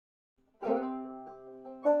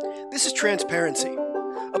This is Transparency,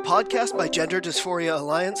 a podcast by Gender Dysphoria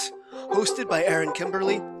Alliance, hosted by Aaron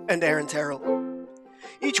Kimberly and Aaron Terrell.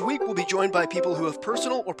 Each week we'll be joined by people who have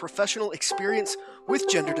personal or professional experience with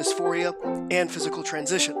gender dysphoria and physical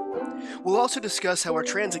transition. We'll also discuss how our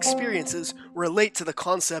trans experiences relate to the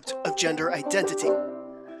concept of gender identity.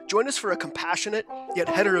 Join us for a compassionate yet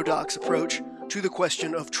heterodox approach to the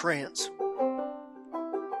question of trans.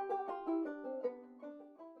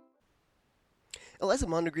 Eliza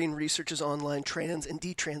Mondegreen researches online trans and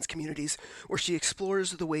detrans communities where she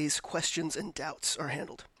explores the ways questions and doubts are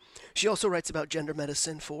handled. She also writes about gender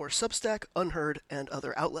medicine for Substack, Unheard, and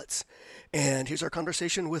other outlets. And here's our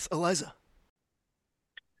conversation with Eliza.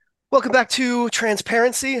 Welcome back to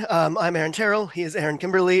Transparency. I'm Aaron Terrell. He is Aaron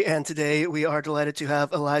Kimberly. And today we are delighted to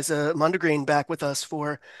have Eliza Mondegreen back with us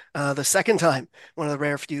for the second time, one of the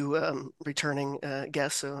rare few returning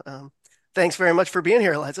guests. So thanks very much for being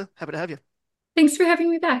here, Eliza. Happy to have you. Thanks for having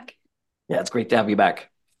me back. Yeah, it's great to have you back.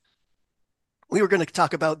 We were going to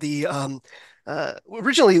talk about the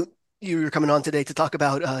originally you were coming on today to talk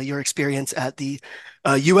about your experience at the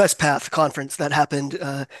USPATH conference that happened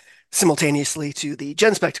simultaneously to the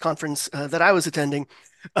GenSpect conference that I was attending.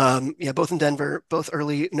 Both in Denver, both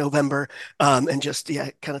early November, and just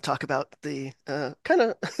kind of talk about the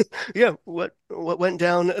what went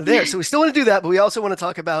down there. So we still want to do that, but we also want to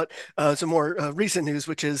talk about some more recent news,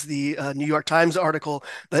 which is the New York Times article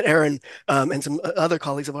that Aaron and some other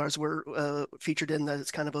colleagues of ours were featured in. That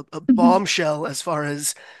it's kind of a bombshell as far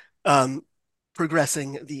as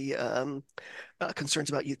progressing the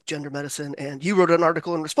concerns about youth gender medicine, and you wrote an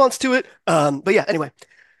article in response to it. But yeah, anyway.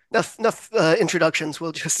 Enough introductions.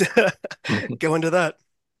 We'll just go into that.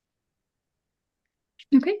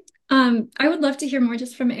 Okay. I would love to hear more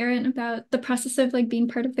just from Aaron about the process of being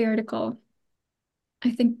part of the article.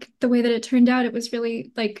 I think the way that it turned out, it was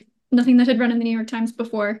really nothing that had run in the New York Times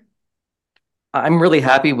before. I'm really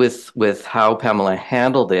happy with how Pamela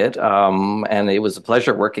handled it, and it was a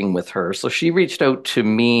pleasure working with her. So she reached out to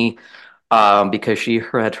me because she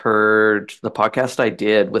had heard the podcast I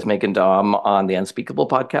did with Megan Daum on the Unspeakable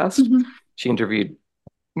podcast. Mm-hmm. She interviewed,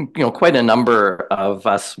 quite a number of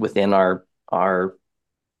us within our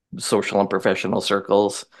social and professional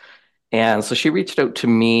circles, and so she reached out to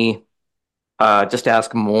me just to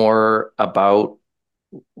ask more about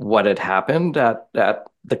what had happened at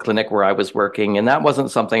the clinic where I was working, and that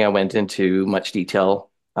wasn't something I went into much detail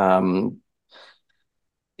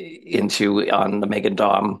into on the Megan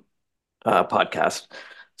Daum podcast.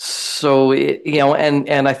 So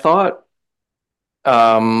and I thought,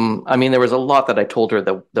 there was a lot that I told her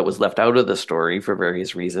that was left out of the story for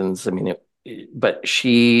various reasons. But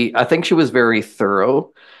I think she was very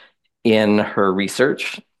thorough in her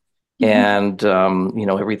research, and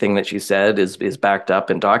everything that she said is backed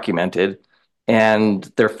up and documented. And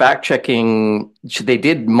their fact checking, they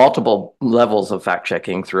did multiple levels of fact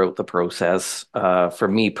checking throughout the process. For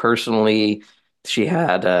me personally, she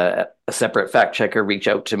had a separate fact checker reach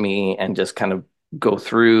out to me and just kind of go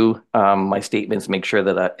through my statements, make sure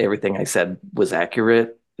that everything I said was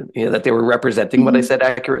accurate, that they were representing what I said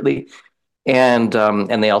accurately. And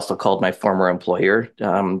they also called my former employer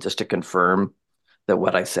just to confirm that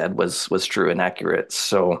what I said was true and accurate.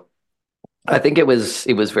 So I think it was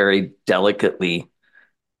very delicately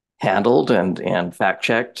handled and fact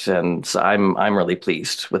checked, and so I'm really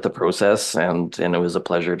pleased with the process, and it was a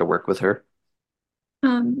pleasure to work with her.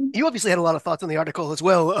 You obviously had a lot of thoughts on the article as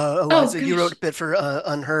well, Eliza. Oh, you wrote a bit for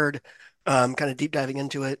Unheard, kind of deep diving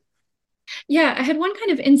into it. Yeah, I had one kind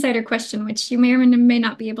of insider question, which you may or may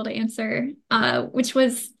not be able to answer, which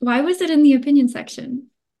was, why was it in the opinion section?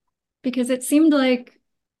 Because it seemed like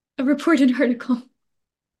a reported article.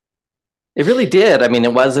 It really did.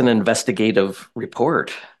 It was an investigative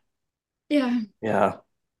report. Yeah. Yeah.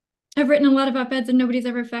 I've written a lot of op-eds and nobody's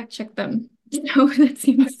ever fact-checked them. So that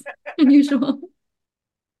seems unusual.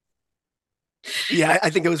 Yeah,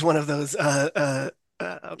 I think it was one of those kind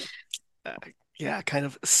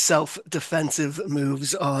of self-defensive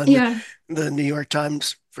moves on the New York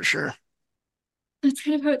Times for sure. That's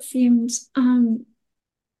kind of how it seemed.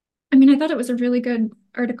 I thought it was a really good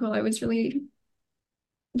article.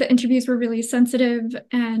 The interviews were really sensitive,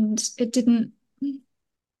 and it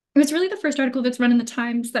was really the first article that's run in the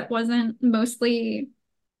Times that wasn't mostly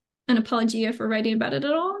an apologia for writing about it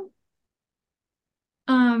at all.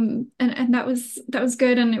 And that was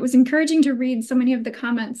good, and it was encouraging to read so many of the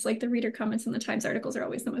comments. Like the reader comments in the Times articles are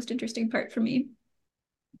always the most interesting part for me,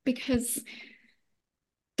 because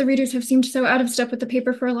the readers have seemed so out of step with the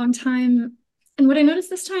paper for a long time. And what I noticed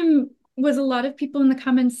this time was a lot of people in the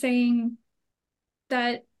comments saying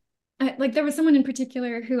that, there was someone in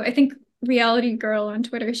particular who I think reality girl on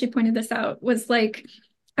Twitter, she pointed this out, was like,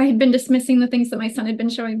 I had been dismissing the things that my son had been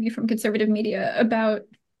showing me from conservative media about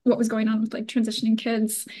what was going on with like transitioning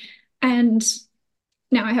kids. And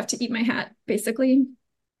now I have to eat my hat, basically.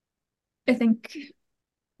 I think,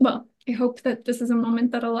 well, I hope that this is a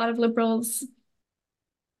moment that a lot of liberals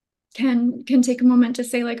can take a moment to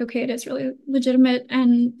say like, okay, it is really legitimate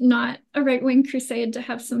and not a right-wing crusade to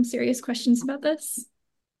have some serious questions about this.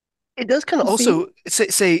 It does kind of We'll see.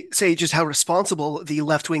 also say just how responsible the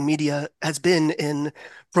left-wing media has been in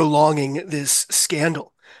prolonging this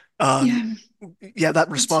scandal. Um, Yeah, yeah, that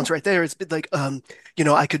it's response right there. It's been like,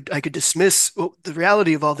 I could dismiss the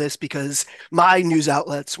reality of all this because my news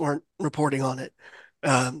outlets weren't reporting on it.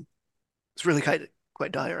 Um, it's really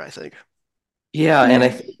quite dire, I think. Yeah, and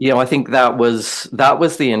yeah. I think that was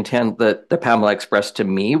the intent that Pamela expressed to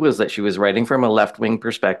me, was that she was writing from a left-wing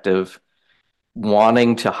perspective,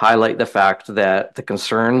 wanting to highlight the fact that the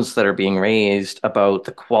concerns that are being raised about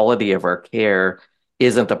the quality of our care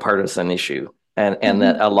isn't a partisan issue, and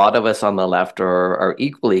that Mhm. a lot of us on the left are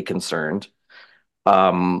equally concerned.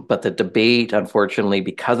 But the debate, unfortunately,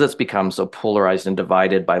 because it's become so polarized and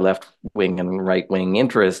divided by left wing and right wing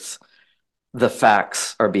interests, the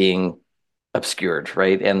facts are being obscured,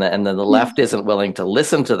 right? And then the Yeah. left isn't willing to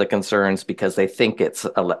listen to the concerns because they think it's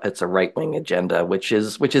a right wing agenda, which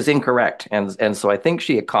is incorrect. And so I think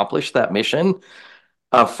she accomplished that mission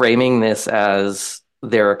of framing this as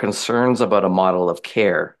there are concerns about a model of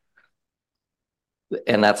care,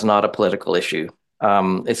 and that's not a political issue. So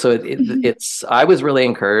Mhm. it's I was really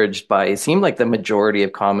encouraged by, it seemed like the majority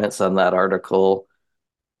of comments on that article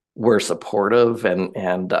were supportive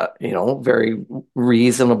and very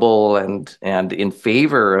reasonable and in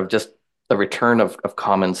favor of just the return of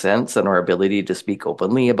common sense and our ability to speak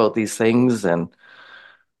openly about these things. And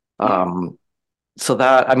Yeah. um, so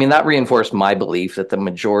that, I mean, that reinforced my belief that the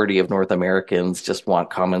majority of North Americans just want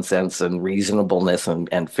common sense and reasonableness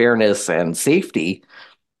and fairness and safety.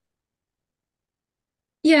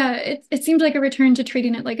 Yeah, it seemed like a return to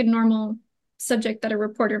treating it like a normal subject that a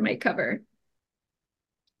reporter might cover.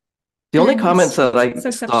 The only And comments that I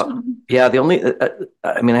so saw, exceptional. yeah,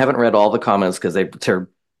 I mean, I haven't read all the comments because they're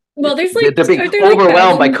Well, there's they're like, being are there like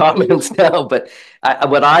overwhelmed by thousands? comments now. But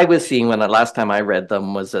what I was seeing when the last time I read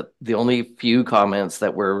them was that the only few comments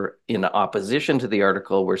that were in opposition to the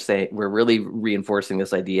article were really reinforcing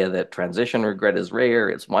this idea that transition regret is rare,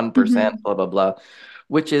 it's 1%, Mhm. blah blah blah,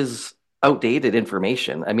 which is outdated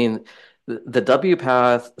information. I mean, the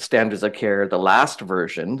WPATH standards of care, the last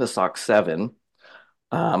version, the SOC 7.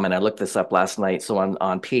 And I looked this up last night. So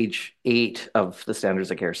on page 8 of the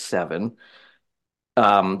Standards of Care 7,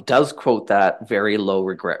 does quote that very low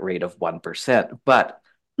regret rate of 1%.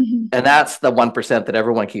 Mhm. And that's the 1% that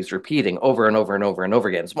everyone keeps repeating over and over and over and over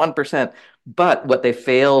again. It's 1%. But what they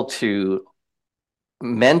fail to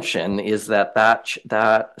mention is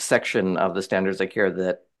that section of the Standards of Care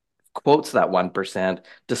that quotes that 1%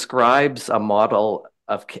 describes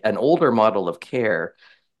an older model of care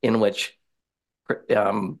in which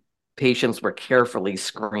um, patients were carefully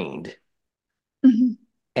screened. Mhm.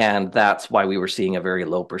 And that's why we were seeing a very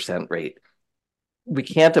low percent rate. We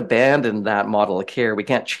can't abandon that model of care. We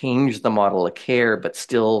can't change the model of care, but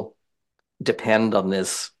still depend on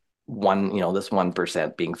this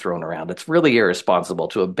 1% being thrown around. It's really irresponsible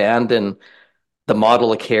to abandon the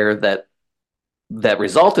model of care that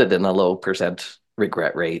resulted in a low percent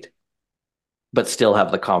regret rate, but still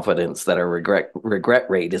have the confidence that our regret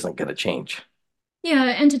rate isn't going to change. Yeah,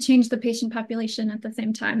 and to change the patient population at the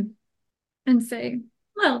same time and say,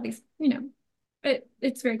 well,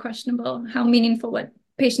 it's very questionable how meaningful what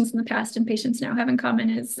patients in the past and patients now have in common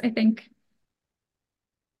is, I think,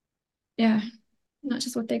 yeah, not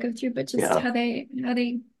just what they go through, but just Yeah. how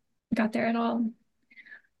they got there at all.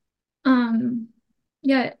 Um,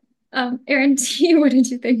 yeah. Aaron, what did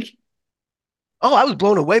you think? Oh, I was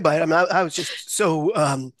blown away by it. I mean, I was just so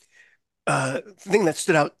the thing that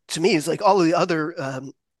stood out to me is like all of the other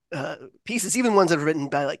pieces, even ones that are written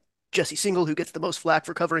by like Jesse Singal, who gets the most flack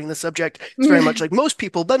for covering the subject. It's very much like most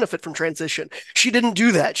people benefit from transition. She didn't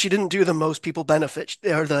do that. She didn't do the most people benefit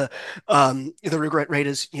or the regret rate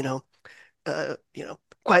is,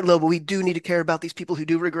 quite low, but we do need to care about these people who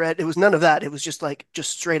do regret. It was none of that. It was just like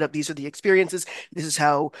just straight up, these are the experiences. This is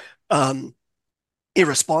how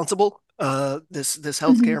irresponsible this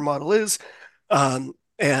healthcare Mhm. model is.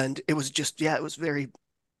 And it was just, yeah, it was very,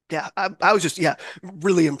 yeah, I was just, yeah,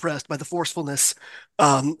 really impressed by the forcefulness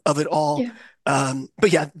of it all. Yeah.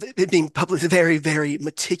 But yeah, it being published, a very, very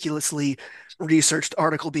meticulously researched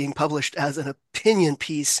article being published as an opinion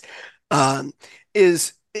piece um,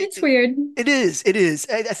 is It's weird. it is.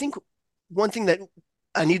 I think one thing that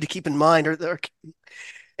I need to keep in mind, or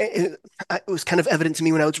it was kind of evident to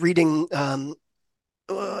me when I was reading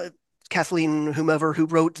uh, Kathleen, whomever, who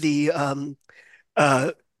wrote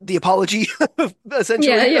uh, the apology,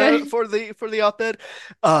 Yeah, essentially, yeah, for the op-ed.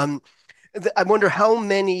 Um, I wonder how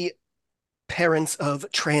many parents of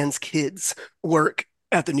trans kids work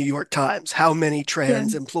at the New York Times. How many yeah,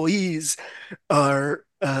 trans employees are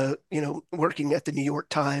working at the New York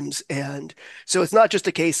Times? And so it's not just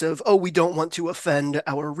a case of, oh, we don't want to offend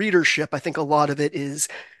our readership. I think a lot of it is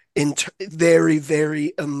very,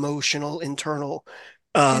 very emotional internal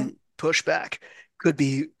yeah. pushback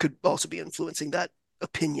could also be influencing that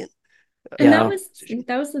opinion And Yeah. decision.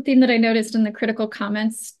 that was the theme that I noticed in the critical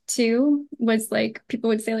comments too, was like people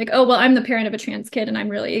would say like, "Oh, well, I'm the parent of a trans kid and I'm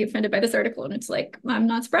really offended by this article." And it's like, I'm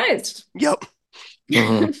not surprised. Yep.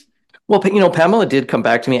 Hmm. Well, Pamela did come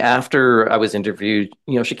back to me after I was interviewed.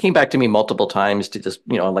 She came back to me multiple times to just,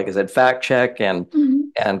 like I said, fact check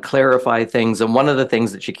Mhm. and clarify things. And one of the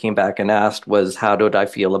things that she came back and asked was, how did I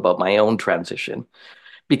feel about my own transition?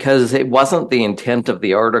 Because it wasn't the intent of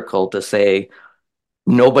the article to say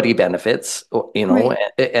nobody benefits, Right.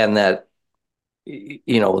 and that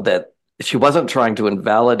that she wasn't trying to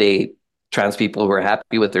invalidate trans people who are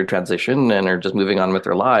happy with their transition and are just moving on with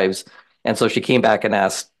their lives. And so she came back and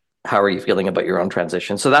asked, "How are you feeling about your own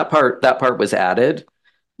transition?" So that part was added.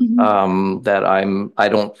 Mhm. That I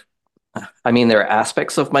don't. I mean, there are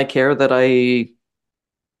aspects of my care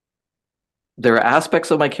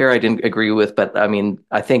I didn't agree with, but I mean,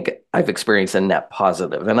 I think I've experienced a net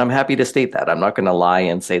positive, and I'm happy to state that. I'm not going to lie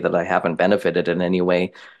and say that I haven't benefited in any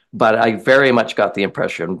way, but I very much got the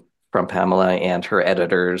impression from Pamela and her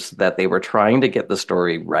editors that they were trying to get the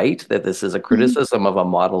story right, that this is a Mhm. criticism of a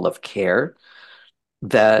model of care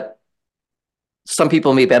that some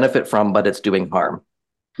people may benefit from, but it's doing harm.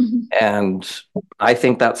 Mhm. And I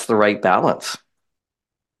think that's the right balance.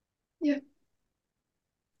 Yeah,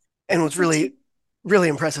 And was that's really, really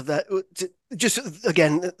impressive that just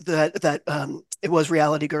again that it was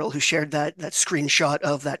Reality Girl who shared that screenshot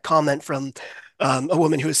of that comment from a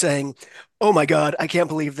woman who was saying, "Oh my God, I can't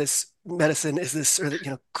believe this medicine is this," or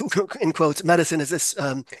in quotes, medicine is this,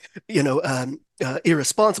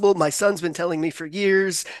 irresponsible. My son's been telling me for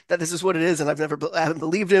years that this is what it is, and I haven't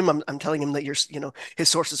believed him. I'm telling him that his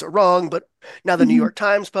sources are wrong, but now the New Mhm. York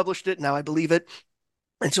Times published it. Now I believe it.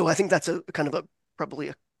 And so I think that's a kind of probably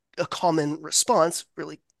a common response.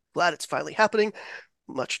 Really glad it's finally happening.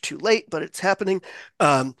 Much too late, but it's happening.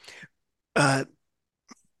 Um, uh,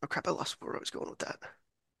 oh crap, I lost where I was going with that.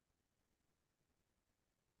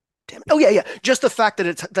 Damn it. Oh yeah. Just the fact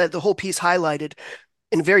that that the whole piece highlighted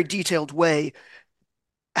in a very detailed way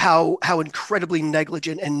how incredibly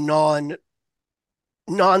negligent and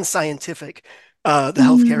non-scientific the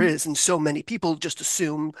healthcare Mhm. is, and so many people just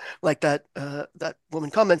assume, like that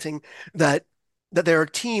woman commenting, that there are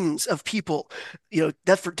teams of people,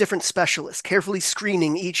 that for different specialists, carefully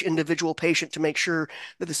screening each individual patient to make sure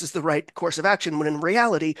that this is the right course of action. When in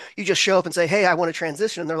reality, you just show up and say, "Hey, I want to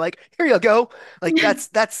transition," and they're like, "Here you go." Like that's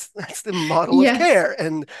the model of Yes. care,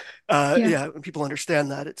 and Yeah. yeah, when people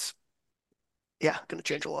understand that, it's yeah, going to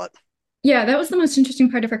change a lot. Yeah, that was the most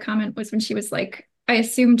interesting part of her comment was when she was like, I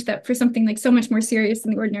assumed that for something like so much more serious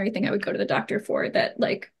than the ordinary thing I would go to the doctor for, that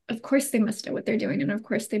like, of course they must know what they're doing, and of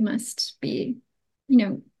course they must be, you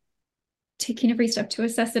know, taking every step to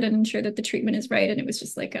assess it and ensure that the treatment is right. And it was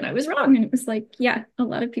just like, and I was wrong. And it was like, yeah, a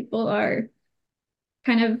lot of people are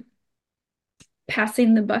kind of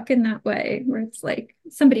passing the buck in that way, where it's like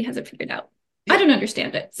somebody has it figured out. I Yeah, don't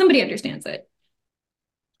understand it. Somebody understands it.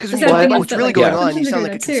 because The when you sad talk thing about is Well, what's that really like going yeah, I'm on, you trying to sound figure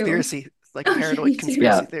it like a out too. conspiracy, like a Oh yeah, paranoid you do.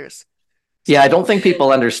 conspiracy yeah, theorist. yeah. I don't think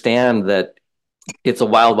people understand that it's a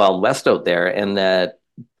wild, wild west out there, and that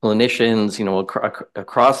clinicians,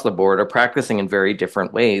 across the board, are practicing in very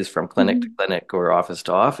different ways from clinic to Mhm. clinic or office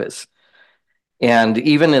to office. And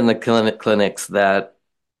even in the clinics that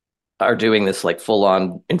are doing this like full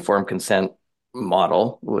on informed consent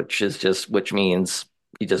model, which means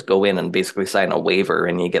you just go in and basically sign a waiver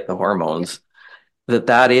and you get the Yeah. hormones,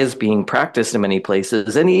 that is being practiced in many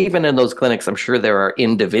places. And even in those clinics, I'm sure there are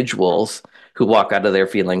individuals who walk out of there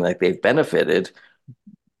feeling like they've benefited,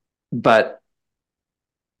 but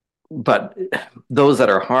but those that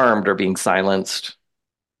are harmed are being silenced.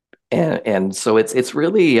 And so it's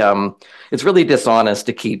really dishonest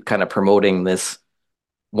to keep kind of promoting this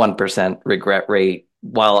 1% regret rate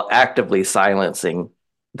while actively silencing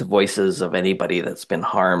the voices of anybody that's been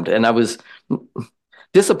harmed. And I was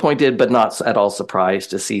disappointed, but not at all surprised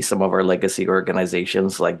to see some of our legacy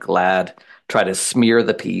organizations like GLAD try to smear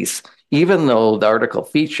the piece, even though the article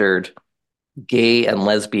featured gay and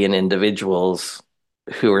lesbian individuals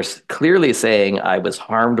who are clearly saying I was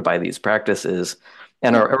harmed by these practices,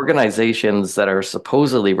 and Yeah. are organizations that are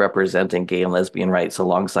supposedly representing gay and lesbian rights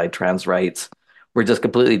alongside trans rights were just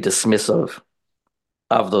completely dismissive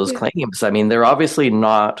of those Yeah. claims. I mean, they're obviously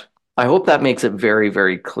not. I hope that makes it very,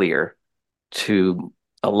 very clear to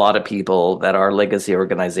a lot of people that our legacy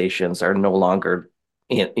organizations are no longer,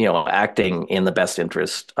 acting in the best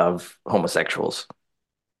interest of homosexuals.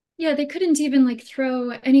 Yeah, they couldn't even like throw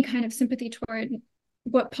any kind of sympathy toward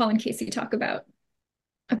what Paul and Casey talk about,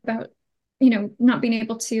 not being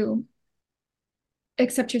able to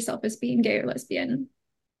accept yourself as being gay or lesbian.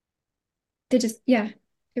 They just, yeah,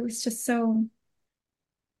 it was just so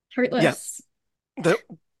Yeah, heartless. the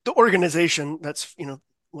the organization that's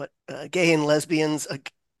what gay and lesbians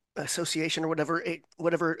association or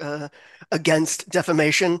whatever against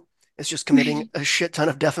defamation is just committing a shit ton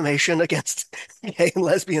of defamation against gay and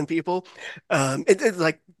lesbian people. It's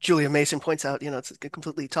like Julia Mason points out, it's a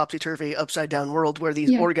completely topsy-turvy, upside-down world where these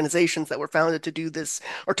Yeah, organizations that were founded to do this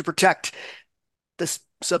or to protect this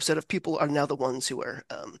subset of people are now the ones who are,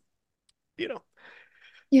 you know,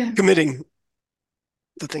 yeah, committing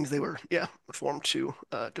the things they were, formed to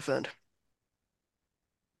defend.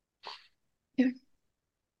 yeah.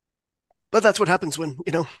 But that's what happens when,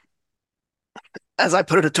 as I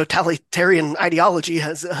put it, a totalitarian ideology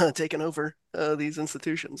has taken over these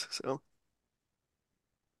institutions. So,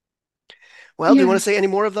 well, do you want Yeah. to say any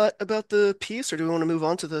more of that about the piece, or do we want to move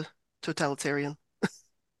on to the totalitarian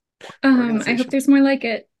I hope organization? there's more like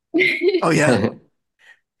it. Oh yeah, But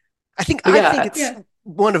I think yeah, it's Yeah.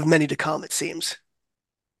 one of many to come. It seems.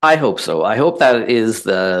 I hope so. I hope that is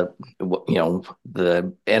the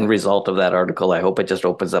end result of that article. I hope it just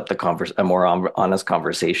opens up a more honest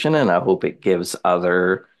conversation, and I hope it gives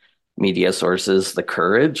other media sources the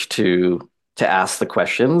courage to ask the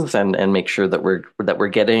questions and make sure that we're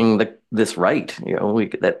getting this right.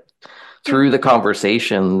 That Yeah. through the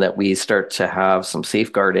conversation that we start to have some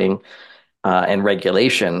safeguarding and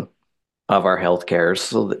regulation of our healthcare,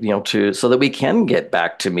 so that so that we can get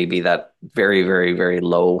back to maybe that very, very, very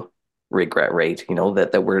low regret rate.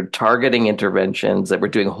 That we're targeting interventions, that we're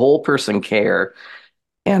doing whole person care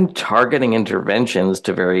and targeting interventions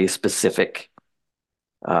to very specific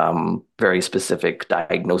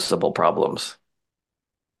diagnosable problems.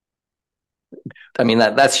 I mean,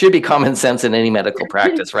 that should be common sense in any medical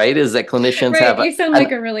practice, right? Is that clinicians Right. have You sound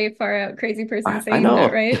like an a really far out crazy person I saying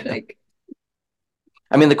that, know. right? Like,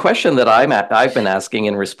 I mean, the question that I've been asking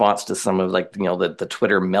in response to some of, like, the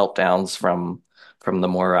Twitter meltdowns from the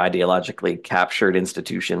more ideologically captured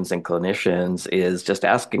institutions and clinicians is just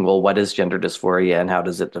asking, well, what is gender dysphoria and how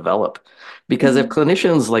does it develop? Because if mhm.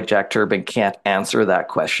 clinicians like Jack Turbin can't answer that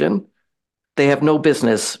question, they have no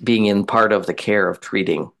business being in part of the care of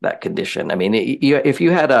treating that condition. I mean, if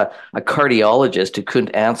you had a cardiologist who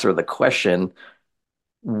couldn't answer the question,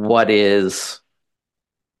 what is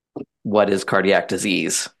what is cardiac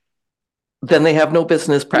disease? Then they have no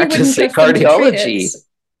business You wouldn't practicing trust them to treat it. cardiology.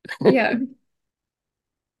 Yeah.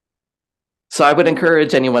 So I would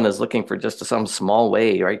encourage anyone who's looking for just some small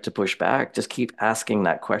way, right, to push back, just keep asking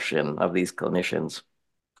that question of these clinicians.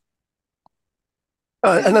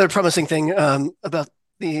 Yeah. Another promising thing about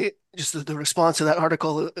the response to that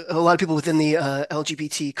article, a lot of people within the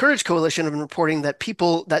LGBT Courage Coalition have been reporting that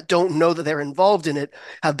people that don't know that they're involved in it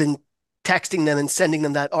have been texting them and sending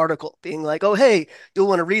them that article, being like, "Oh, hey, you'll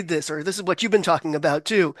want to read this," or "This is what you've been talking about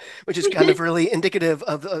too," which is kind of really indicative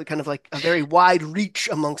of kind of like a very wide reach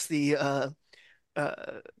amongst the uh,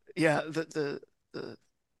 yeah the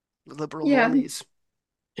liberal Yeah. normies.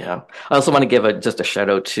 Yeah. I also want to give just a shout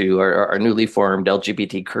out to our newly formed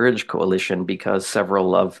LGBT Courage Coalition, because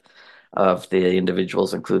several of the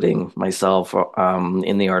individuals, including myself,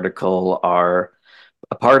 in the article, are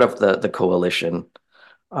a part of the coalition.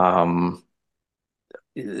 Um,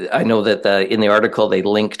 I know that in the article they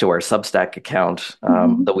link to our Substack account,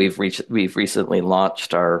 Mhm. that we've recently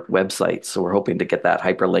launched our website, so we're hoping to get that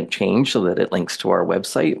hyperlink changed so that it links to our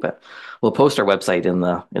website. But we'll post our website in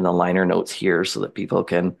the liner notes here so that people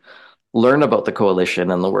can learn about the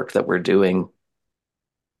coalition and the work that we're doing.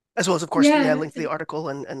 As well as, of course, yeah, Yeah. link to the article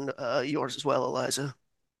and yours as well, Eliza.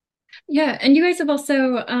 Yeah. And you guys have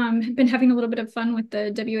also been having a little bit of fun with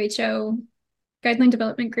the WHO guideline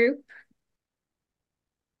development group.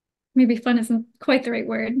 Maybe fun isn't quite the right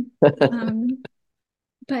word. Um,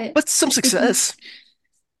 but But some it's been, success.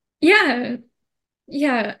 yeah,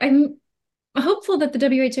 yeah. I'm hopeful that the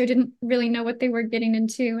WHO didn't really know what they were getting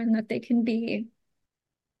into and that they can be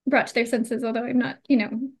brought to their senses, although I'm not,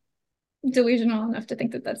 delusional enough to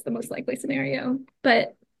think that that's the most likely scenario.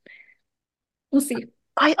 But we'll see.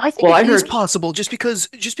 I think Well, it I is heard, possible just because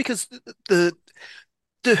the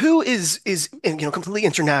the WHO is completely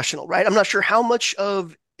international, right? I'm not sure how much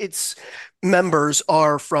of its members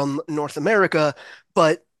are from North America,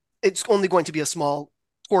 but it's only going to be a small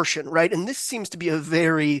portion, right? And this seems to be a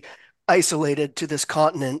very isolated to this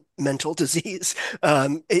continent mental disease.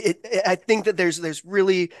 I think that there's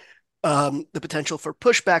really the potential for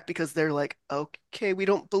pushback because they're like, okay, we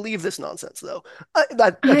don't believe this nonsense, though. I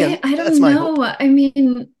Again, I that's don't my hope. know. I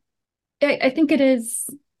mean, I think it is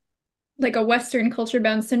like a Western culture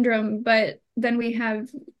bound syndrome, but then we have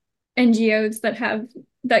NGOs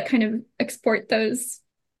that kind of export those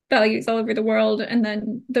values all over the world. And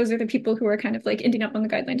then those are the people who are kind of like ending up on the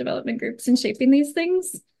guideline development groups and shaping these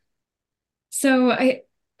things. So I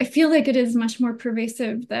feel like it is much more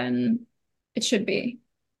pervasive than it should be,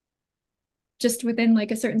 just within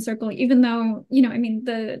like a certain circle, even though, I mean,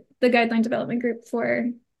 the guideline development group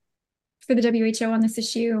for the WHO on this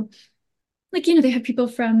issue, like, they have people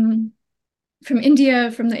from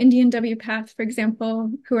India, from the Indian WPATH, for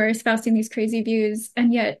example, who are espousing these crazy views.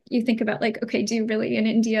 And yet you think about like, okay, do you really in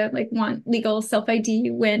India like want legal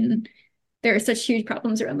self-ID when there are such huge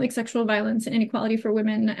problems around like sexual violence and inequality for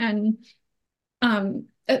women? And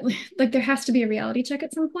like there has to be a reality check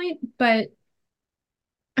at some point, but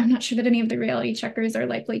I'm not sure that any of the reality checkers are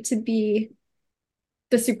likely to be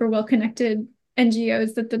the super well-connected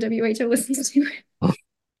NGOs that the WHO listens to.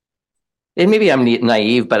 And maybe I'm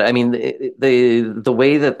naive, but I mean the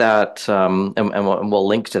way that and we'll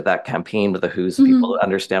link to that campaign with the WHO's people Mm-hmm. to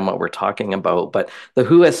understand what we're talking about. But the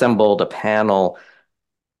WHO assembled a panel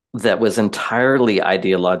that was entirely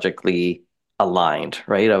ideologically aligned,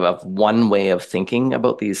 right? Of one way of thinking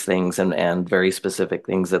about these things and very specific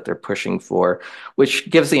things that they're pushing for, which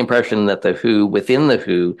gives the impression that the WHO within the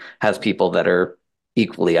WHO has people that are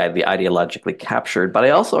equally ideologically captured. But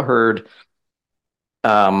I also heard,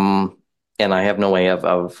 um, and I have no way of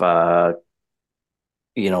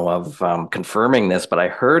confirming this, but I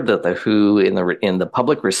heard that the WHO in the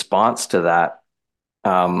public response to that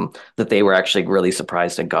that they were actually really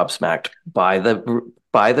surprised and gobsmacked by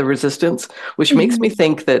the resistance, which makes me Mm-hmm.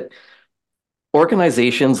 think that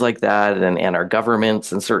organizations like that and our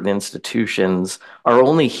governments and certain institutions are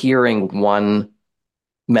only hearing one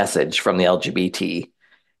message from the LGBT.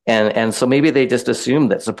 And so maybe they just assume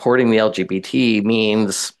that supporting the LGBT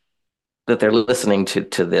means that they're listening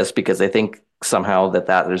to this because they think somehow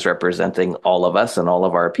that is representing all of us and all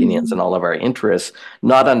of our opinions and Mm-hmm. all of our interests,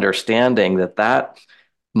 not understanding that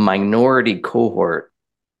minority cohort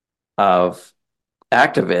of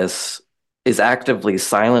activists is actively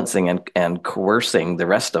silencing and coercing the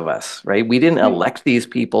rest of us, right? We didn't Right. elect these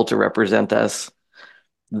people to represent us,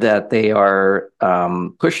 that they are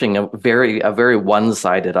pushing a very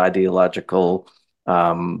one-sided ideological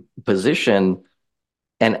position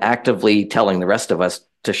and actively telling the rest of us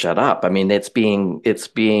to shut up. I mean, it's being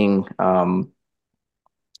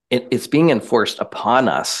enforced upon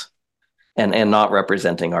us and not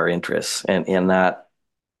representing our interests. And that,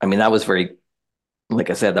 I mean, that was very,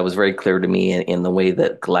 like I said, that was very clear to me in the way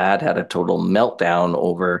that GLAD had a total meltdown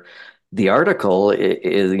over the article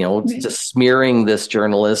is, Right. just smearing this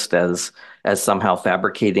journalist as somehow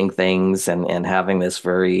fabricating things and having this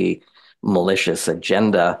very malicious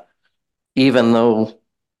agenda, even though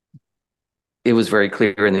it was very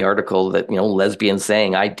clear in the article that, lesbians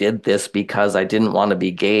saying, I did this because I didn't want to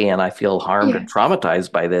be gay and I feel harmed Yeah. and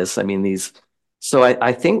traumatized by this. I mean, so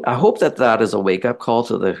I hope that is a wake up call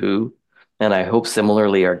to the WHO. And I hope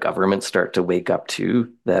similarly our governments start to wake up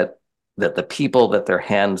too, that the people that they're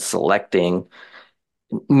hand selecting,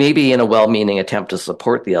 maybe in a well-meaning attempt to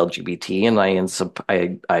support the LGBT, and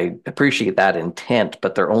I appreciate that intent,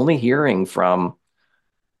 but they're only hearing from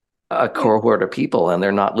a Yeah. cohort of people and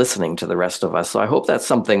they're not listening to the rest of us. So I hope that's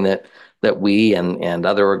something that we and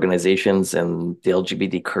other organizations and the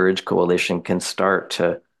LGBT Courage Coalition can start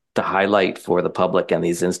to highlight for the public and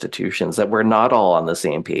these institutions, that we're not all on the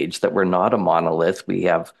same page, that we're not a monolith. We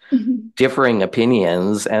have Mm-hmm. differing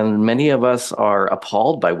opinions, and many of us are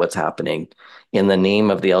appalled by what's happening in the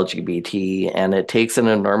name of the LGBT. And it takes an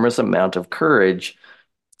enormous amount of courage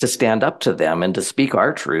to stand up to them and to speak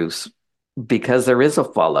our truths, because there is a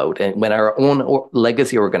fallout. And when our own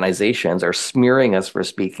legacy organizations are smearing us for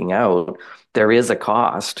speaking out, there is a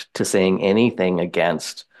cost to saying anything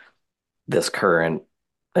against this current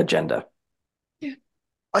agenda. Yeah.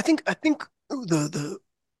 I think the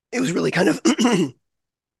it was really kind of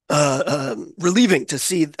relieving to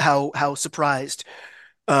see how surprised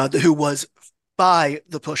the WHO was by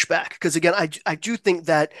the pushback. Because again, I do think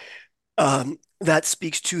that that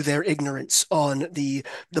speaks to their ignorance on the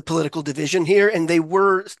political division here, and they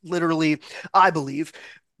were literally, I believe,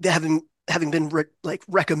 they having having been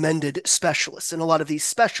recommended specialists, and a lot of these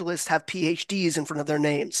specialists have PhDs in front of their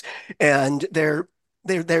names, and they're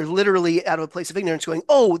literally out of a place of ignorance going,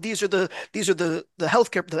 oh, these are the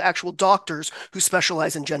healthcare, the actual doctors who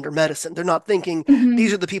specialize in gender medicine. They're not thinking these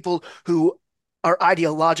Hmm. are the people who are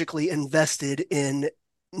ideologically invested in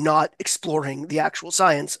not exploring the actual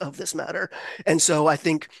science of this matter. And so I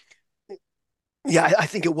think, yeah, I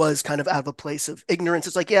think it was kind of out of a place of ignorance.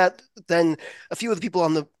 It's like, yeah, then a few of the people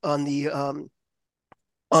on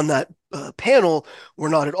that panel were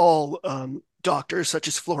not at all doctors, such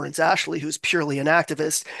as Florence Ashley, who's purely an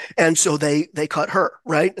activist, and so they cut her,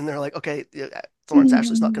 right, and they're like, okay, Florence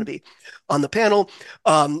Ashley's not going Hmm. to be on the panel,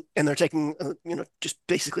 and they're taking just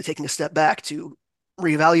basically taking a step back to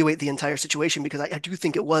reevaluate the entire situation, because I do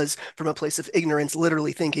think it was from a place of ignorance,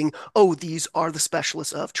 literally thinking, oh, these are the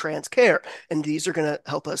specialists of trans care, and these are going to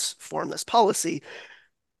help us form this policy.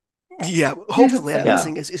 Yeah, I hope hopefully I'm so. Yeah.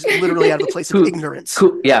 missing is literally out of a place of Who ignorance.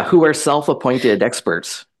 who are self-appointed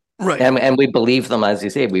experts. Right. And we believe them, as you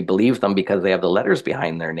say, we believe them because they have the letters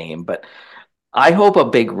behind their name. But I hope a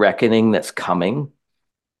big reckoning that's coming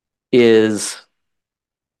is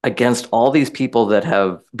against all these people that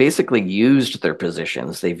have basically used their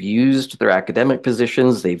positions. They've used their academic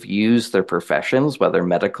positions, they've used their professions, whether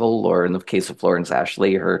medical or in the case of Florence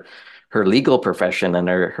Ashley, her legal profession and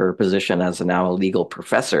her position as now a legal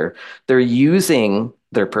professor. They're using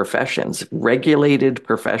their professions, regulated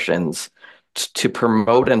professions, to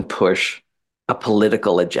promote and push a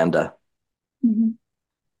political agenda. Mhm.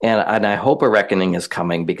 And I hope a reckoning is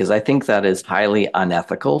coming because I think that is highly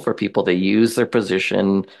unethical for people to use their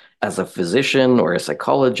position as a physician or a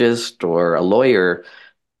psychologist or a lawyer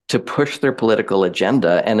to push their political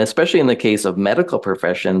agenda. And especially in the case of medical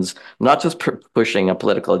professions, not just pushing a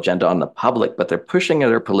political agenda on the public, but they're pushing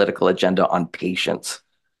their political agenda on patients.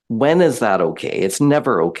 When is that okay? It's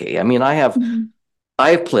never okay. I mean, Mhm.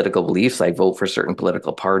 I have political beliefs. I vote for certain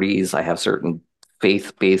political parties. I have certain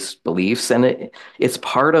faith-based beliefs, and it's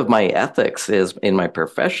part of my ethics is in my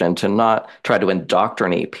profession to not try to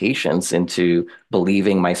indoctrinate patients into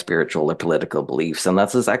believing my spiritual or political beliefs. And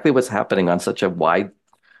that's exactly what's happening on such a wide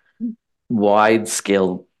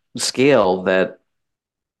scale that,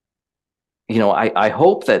 I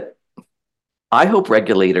hope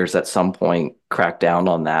regulators at some point crack down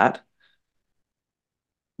on that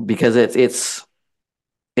because it's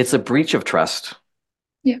a breach of trust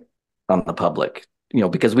Yeah. on the public,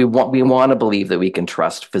 because we want to believe that we can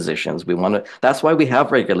trust physicians. That's why we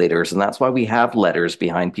have regulators and that's why we have letters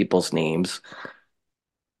behind people's names,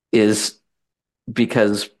 is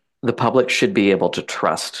because the public should be able to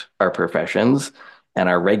trust our professions and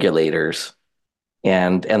our regulators,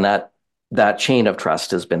 and that chain of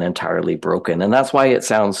trust has been entirely broken. And that's why it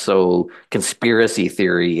sounds so conspiracy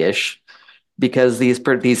theory-ish, because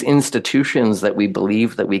these institutions that we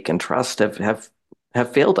believe that we can trust have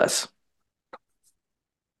failed us.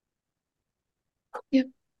 Yep.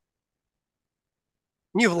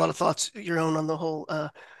 You have a lot of thoughts your own on the whole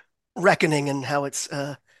reckoning and how it's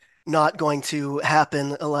not going to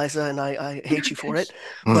happen, Eliza, and I Oh hate you for it.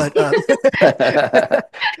 Mm. But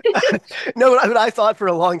no, I thought for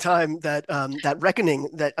a long time that that reckoning,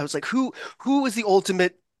 that I was like, who is the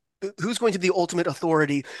ultimate, who's going to be the ultimate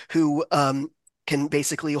authority who can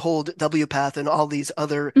basically hold WPATH and all these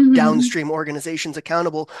other Hmm. downstream organizations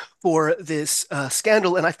accountable for this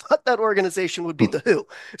scandal? And I thought that organization would be the WHO.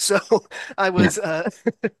 So I Yeah. was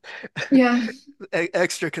Yeah.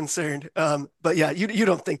 extra concerned. But yeah, you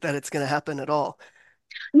don't think that it's going to happen at all.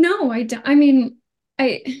 No, I don't. I mean,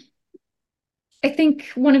 I I think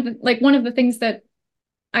one of the things that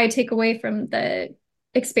I take away from the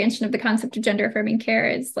expansion of the concept of gender affirming care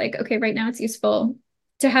is like, okay, right now it's useful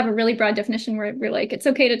to have a really broad definition where we're like, it's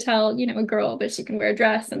okay to tell, a girl that she can wear a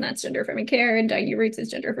dress and that's gender affirming care, and dyeing your roots is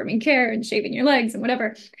gender affirming care, and shaving your legs and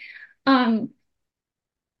whatever. Um,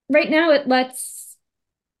 right now it lets,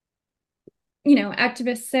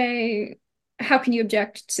 activists say, how can you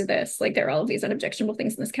object to this? Like there are all of these unobjectionable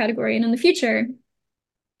things in this category. And in the future,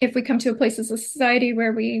 if we come to a place as a society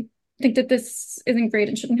where we think that this isn't great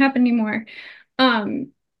and shouldn't happen anymore,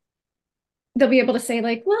 um, they'll be able to say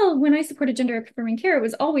like, well, when I supported gender affirming care, it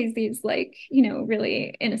was always these like,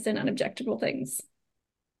 really innocent, unobjectable things.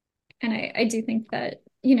 And I do think that,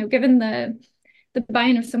 given the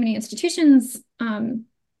buy-in of so many institutions,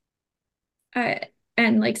 I,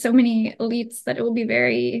 and like so many elites, that it will be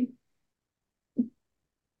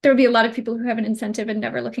there will be a lot of people who have an incentive and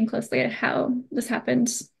never looking closely at how this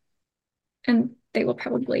happened, and they will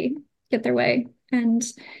probably get their way. And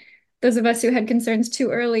those of us who had concerns too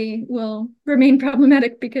early will remain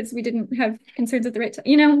problematic because we didn't have concerns at the right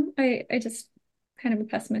time. I just kind of a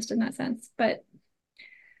pessimist in that sense, but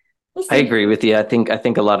we'll I see. agree with you. I think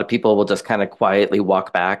a lot of people will just kind of quietly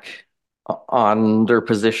walk back on their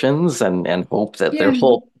positions and hope that their Yeah,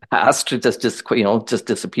 whole past just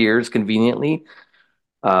disappears conveniently,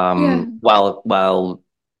 yeah, while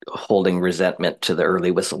holding resentment to the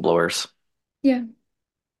early whistleblowers. yeah.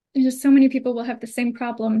 There's just so many people will have the same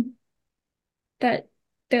problem that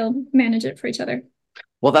they'll manage it for each other.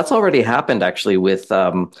 Well, that's already happened actually with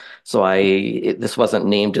this wasn't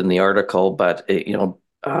named in the article, but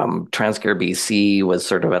Transcare BC was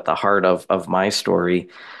sort of at the heart of my story,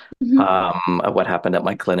 Hmm. of what happened at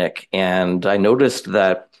my clinic. And I noticed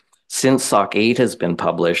that since SOC 8 has been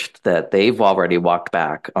published, that they've already walked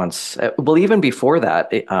back well, even before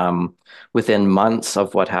that, within months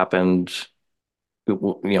of what happened,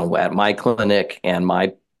 at my clinic and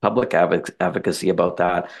my public advocacy about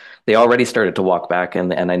that, they already started to walk back,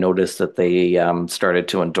 and I noticed that they started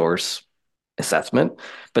to endorse assessment.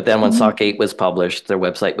 But then when Hmm. SOC 8 was published, their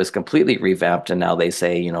website was completely revamped, and now they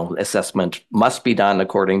say, assessment must be done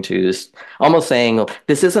according to, almost saying,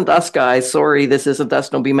 this isn't us, guys. Sorry, this isn't us.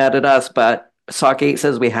 Don't be mad at us. But SOC 8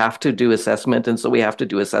 says we have to do assessment, and so we have to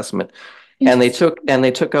do assessment. And Interesting.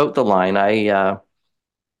 they took out the line.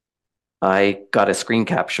 I got a screen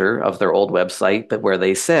capture of their old website, but where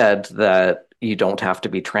they said that you don't have to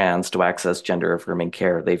be trans to access gender affirming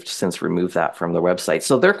care. They've since removed that from their website.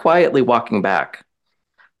 So they're quietly walking back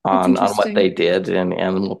That's on what they interesting. did,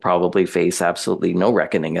 and will probably face absolutely no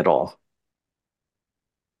reckoning at all.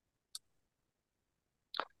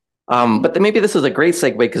 But then maybe this is a great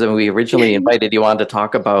segue because when we originally invited you on to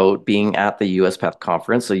talk about being at the USPATH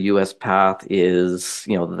conference. So USPATH is,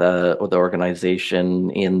 the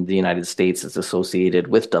organization in the United States is associated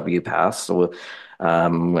with WPATH. So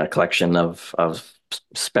a collection of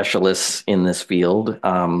specialists in this field,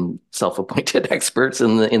 self-appointed experts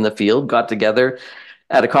in the field, got together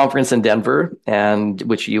at a conference in Denver, and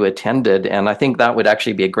which you attended. And I think that would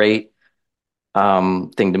actually be a great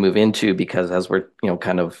thing to move into, because as we're,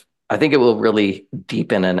 I think it will really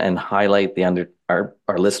deepen and highlight our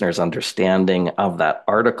listeners' understanding of that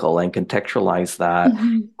article and contextualize that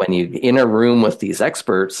Hmm. when you in a room with these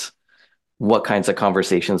experts, what kinds of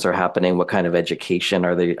conversations are happening, what kind of education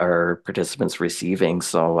are participants receiving.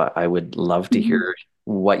 So I would love to Hmm. hear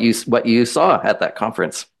what you saw at that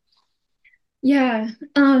conference. Yeah.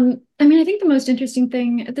 I mean, I think the most interesting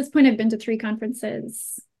thing at this point, I've been to three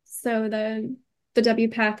conferences. So the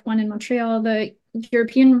WPATH one in Montreal, the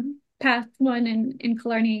European Path one in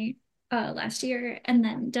Killarney last year, and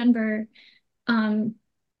then Denver. Um,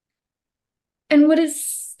 and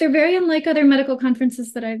they're very unlike other medical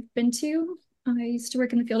conferences that I've been to. I used to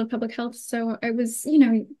work in the field of public health, so I was,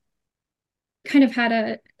 kind of had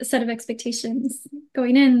a set of expectations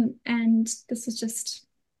going in, and this was just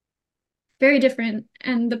very different.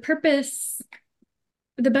 And the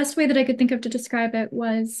best way that I could think of to describe it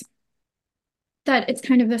was that it's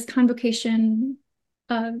kind of this convocation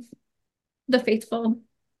of the faithful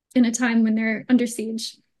in a time when they're under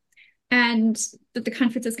siege. And that the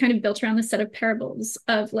conference is kind of built around this set of parables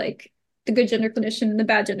of like the good gender clinician and the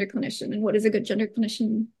bad gender clinician, and what does a good gender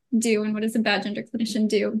clinician do and what does a bad gender clinician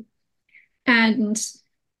do. And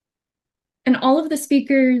all of the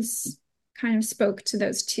speakers kind of spoke to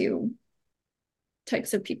those two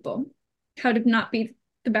types of people, how to not be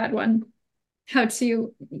the bad one, how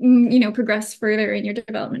to progress further in your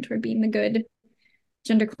development toward being the good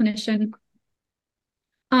gender clinician.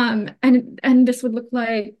 And this would look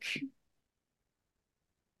like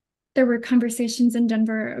there were conversations in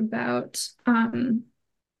Denver about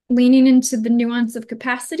leaning into the nuance of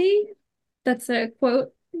capacity. That's a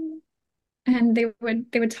quote. And they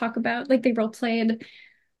would talk about, like, they role played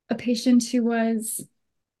a patient who was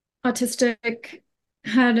autistic,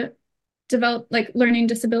 had developed like learning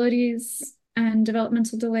disabilities and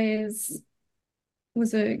developmental delays,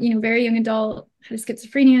 was a very young adult, had a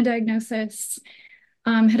schizophrenia diagnosis,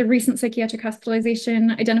 had a recent psychiatric hospitalization,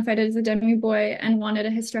 identified as a demi boy, and wanted a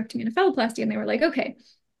hysterectomy and a phalloplasty. And they were like, okay,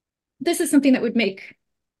 this is something that would make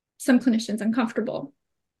some clinicians uncomfortable.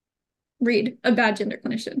 Read a bad gender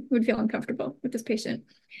clinician who would feel uncomfortable with this patient.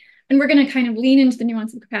 And we're going to kind of lean into the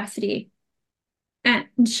nuance of capacity and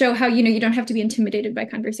show how, you don't have to be intimidated by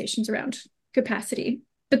conversations around capacity.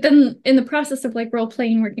 But then in the process of like role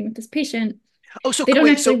playing, working with this patient, Oh, so they don't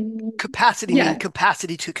wait, so actually, capacity mean yeah,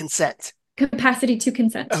 capacity to consent. capacity to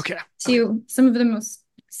consent Okay. Okay. to some of the most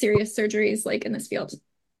serious surgeries like in this field.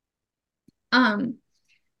 Um,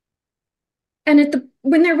 and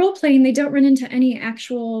when they're role playing, they don't run into any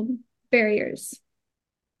actual barriers.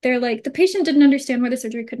 They're like, the patient didn't understand why the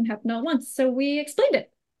surgery couldn't happen all at once, so we explained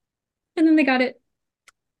it. And then they got it.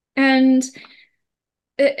 And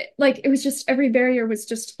it was just every barrier was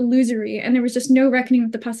just illusory, and there was just no reckoning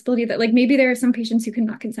with the possibility that like maybe there are some patients who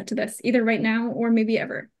cannot consent to this either right now or maybe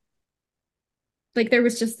ever. Like there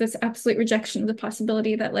was just this absolute rejection of the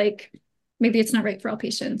possibility that like maybe it's not right for all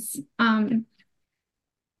patients. And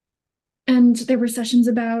there were sessions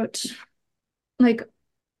about like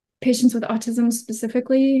patients with autism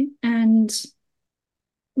specifically and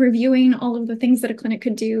reviewing all of the things that a clinic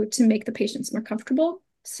could do to make the patients more comfortable.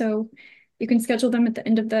 So you can schedule them at the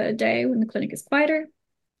end of the day when the clinic is quieter.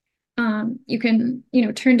 You can,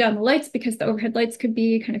 turn down the lights because the overhead lights could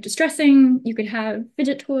be kind of distressing. You could have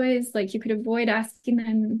fidget toys, like you could avoid asking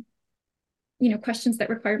them, questions that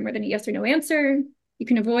require more than a yes or no answer. You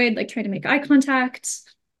can avoid like trying to make eye contact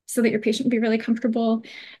so that your patient will be really comfortable.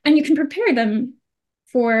 And you can prepare them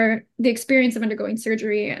for the experience of undergoing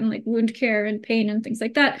surgery and like wound care and pain and things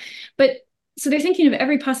like that. But so they're thinking of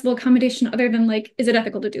every possible accommodation other than like, is it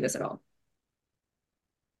ethical to do this at all?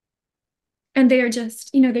 And they are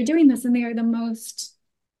just, they're doing this and they are the most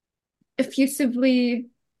effusively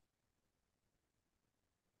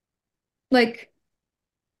like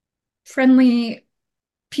friendly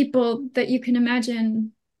people that you can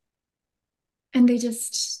imagine. And they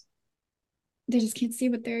just can't see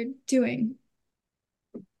what they're doing.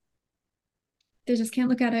 They just can't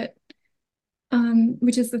look at it,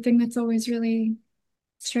 which is the thing that's always really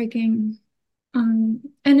striking.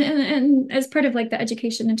 And as part of like the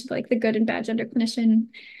education into like the good and bad gender clinician,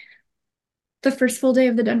 the first full day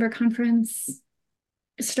of the Denver conference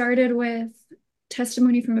started with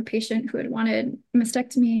testimony from a patient who had wanted a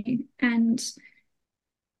mastectomy and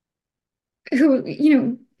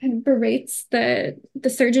who, kind of berates the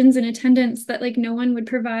surgeons in attendance that like no one would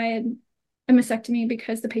provide a mastectomy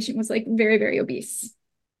because the patient was like very, very obese.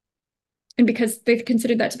 And because they've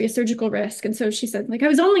considered that to be a surgical risk. And so she said, like, I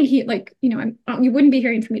was only like, you wouldn't be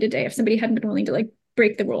hearing from me today if somebody hadn't been willing to like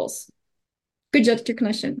break the rules. Good gender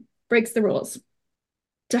clinician breaks the rules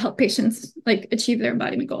to help patients like achieve their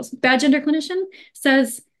embodiment goals. Bad gender clinician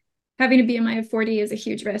says having a BMI of 40 is a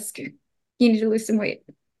huge risk. You need to lose some weight.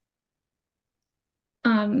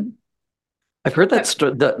 I've heard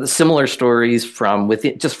the similar stories from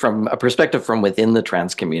within, just from a perspective from within the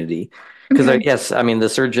trans community. Because okay. yes, I mean the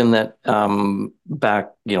surgeon that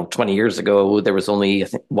back 20 years ago, there was only I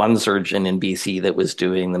think one surgeon in BC that was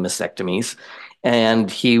doing the mastectomies, and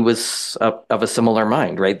he was of a similar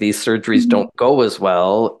mind, right? These surgeries Mhm. don't go as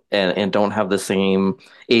well and don't have the same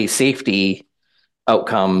safety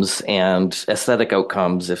outcomes and aesthetic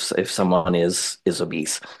outcomes if someone is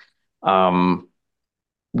obese. Um,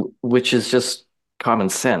 which is just common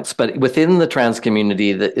sense. But within the trans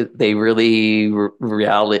community, they really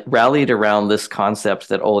rallied around this concept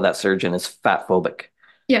that, oh, that surgeon is fat phobic.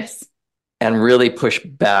 Yes. And really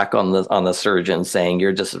pushed back on the surgeon, saying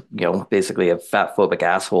you're just basically a fat phobic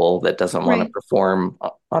asshole that doesn't want to Right. perform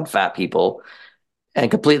on fat people, and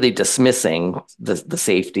completely dismissing the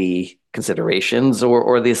safety considerations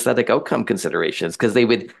or the aesthetic outcome considerations, because they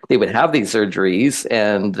would have these surgeries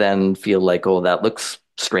and then feel like, oh, that looks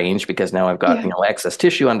strange because now I've got Yeah. excess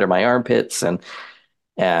tissue under my armpits and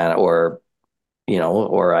or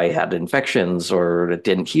I had infections or it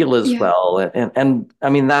didn't heal as Yeah. well, and I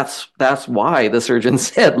mean that's why the surgeon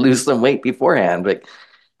said lose some weight beforehand. But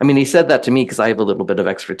I mean, he said that to me because I have a little bit of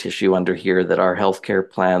extra tissue under here that our healthcare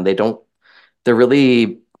plan, they're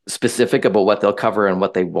really specific about what they'll cover and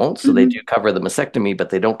what they won't. So they do Mhm. cover the mastectomy, but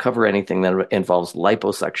they don't cover anything that involves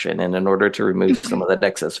liposuction. And in order to remove some Okay. of that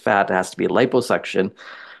excess fat, it has to be liposuction,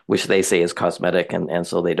 which they say is cosmetic, and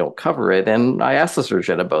so they don't cover it. And I asked the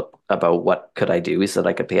surgeon about what could I do. He said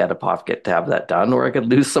I could pay out of pocket to have that done, or I could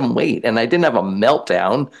lose some weight. And I didn't have a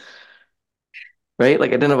meltdown, right? Like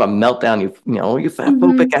I didn't have a meltdown. You fat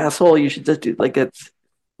phobic Mhm. asshole. You should just do like it's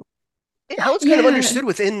How it's kind of Yeah. understood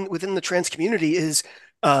within the trans community is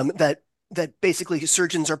that basically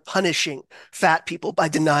surgeons are punishing fat people by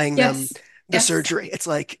denying them Yes. the Yes. surgery. It's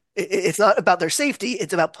like it's not about their safety,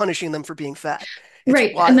 it's about punishing them for being fat. It's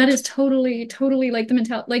Right. And that wild. is totally, totally like the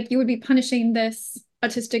mentality. Like you would be punishing this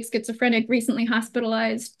autistic, schizophrenic, recently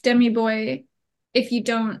hospitalized demi boy if you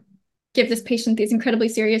don't give this patient these incredibly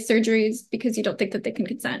serious surgeries because you don't think that they can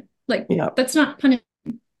consent. Like yeah. that's not punishing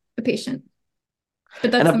the patient, but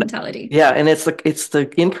And that's the mentality. yeah, and it's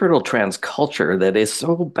the internal trans culture that is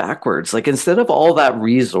so backwards. Like instead of all that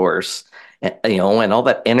resource, and all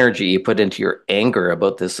that energy you put into your anger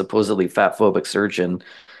about this supposedly fat phobic surgeon,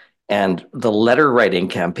 and the letter writing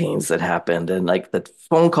campaigns that happened, and like the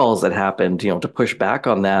phone calls that happened, to push back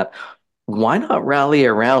on that, why not rally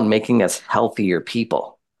around making us healthier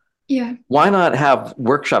people? Yeah. Why not have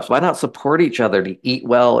workshops? Why not support each other to eat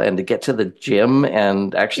well and to get to the gym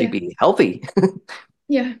and actually Yeah. be healthy?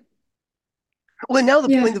 Yeah. Well, now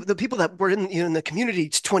Yeah. the people that were in the community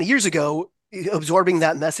 20 years ago, absorbing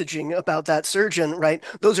that messaging about that surgeon, right?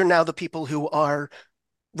 Those are now the people who are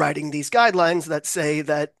writing these guidelines that say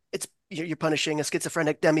that you're punishing a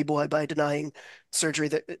schizophrenic demi-boy by denying surgery.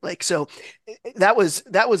 That was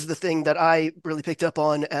the thing that I really picked up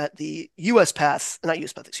on at the USPATH, not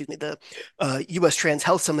USPATH, excuse me, the US Trans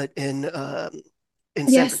Health Summit in San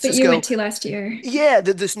Yes, that you Francisco. went to last year. Yeah,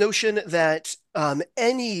 this notion that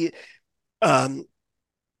any um,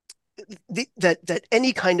 that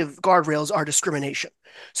any kind of guardrails are discrimination.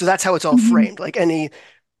 So that's how it's all Hmm. framed. Like any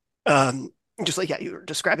um, just like, yeah, you were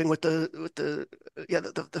describing with the yeah,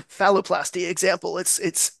 the phalloplasty example.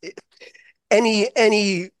 Any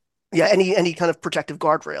any kind of protective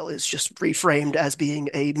guardrail is just reframed as being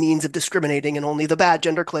a means of discriminating, and only the bad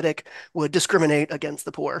gender clinic would discriminate against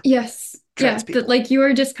the poor Yes. trans Yeah. That people. like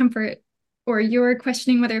your discomfort or your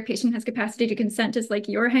questioning whether a patient has capacity to consent is like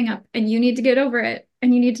your hang up and you need to get over it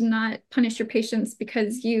and you need to not punish your patients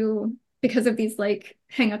because of these like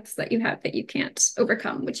hang-ups that you have that you can't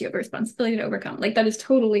overcome, which you have a responsibility to overcome. Like that is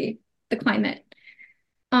totally the climate.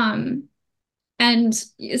 Um, and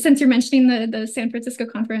since you're mentioning the San Francisco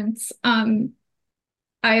conference,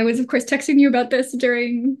 I was of course texting you about this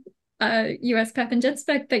during USPATH and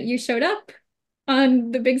JetSpec that you showed up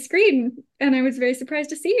on the big screen, and I was very surprised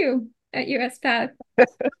to see you at USPAth.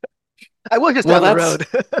 I was just Well, down the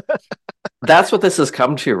that's road. that's what this has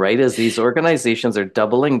come to, right? Is these organizations are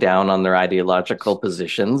doubling down on their ideological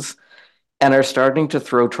positions and are starting to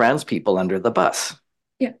throw trans people under the bus.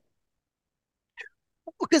 Yeah.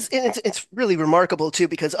 Because it's really remarkable too,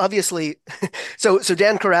 because obviously, so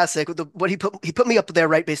Dan Karasik, what he put me up there,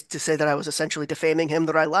 right, based to say that I was essentially defaming him,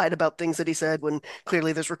 that I lied about things that he said when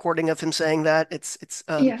clearly there's recording of him saying that.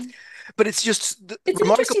 Yeah. But it's just It's an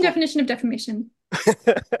interesting remarkable. definition of defamation.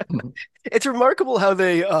 It's remarkable how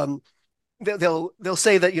they'll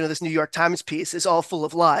say that this New York Times piece is all full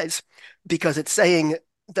of lies because it's saying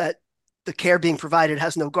that the care being provided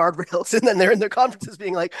has no guardrails, and then they're in their conferences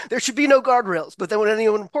being like, there should be no guardrails. But then when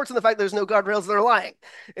anyone reports on the fact there's no guardrails, they're lying.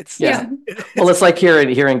 It's just Yeah. Yeah. Well, it's it's like here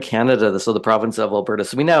in Canada, so the province of Alberta.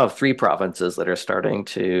 So we now have three provinces that are starting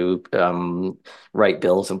to write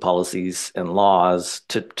bills and policies and laws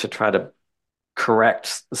to try to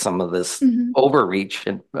correct some of this Hmm. overreach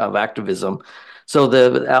of activism. So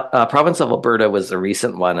the province of Alberta was the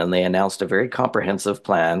recent one, and they announced a very comprehensive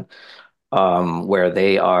plan where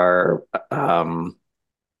they are. And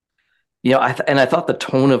I thought the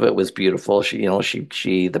tone of it was beautiful.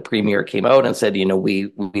 The premier came out and said,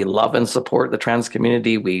 we love and support the trans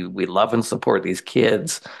community. We love and support these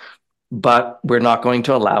kids, but we're not going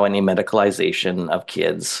to allow any medicalization of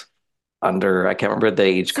kids under, I can't remember the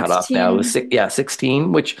age cutoff now. 16. Yeah,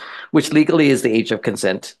 16, which legally is the age of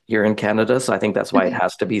consent here in Canada. So I think that's why it Okay.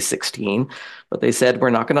 has to be 16. But they said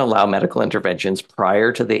we're not going to allow medical interventions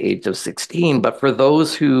prior to the age of 16. But for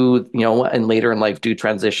those who, and later in life do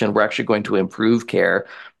transition, we're actually going to improve care.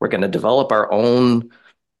 We're going to develop our own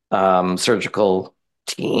surgical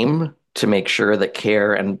team to make sure that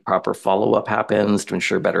care and proper follow-up happens to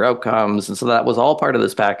ensure better outcomes. And so that was all part of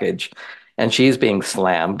this package. And she's being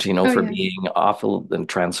slammed, Oh for yeah. being awful and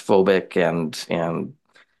transphobic, and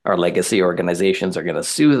our legacy organizations are going to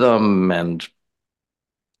sue them. And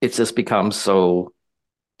it's just become so,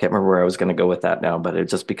 can't remember where I was going to go with that now, but it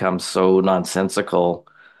just becomes so nonsensical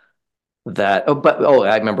that,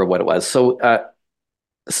 I remember what it was. So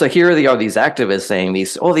here are these activists saying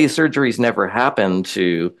these surgeries never happen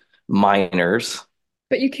to minors.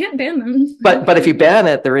 But you can't ban them. But if you ban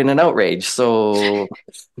it, they're in an outrage. So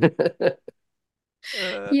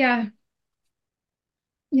uh, Yeah.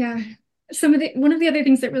 Yeah. One of the other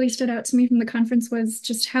things that really stood out to me from the conference was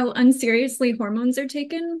just how unseriously hormones are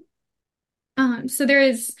taken. So there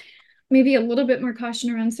is maybe a little bit more caution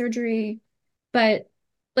around surgery, but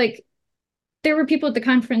like there were people at the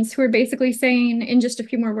conference who were basically saying, in just a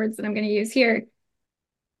few more words that I'm going to use here,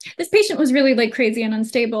 this patient was really like crazy and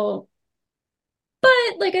unstable, but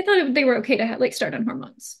like I thought they were okay to like start on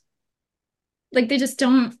hormones. Like they just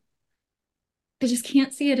can't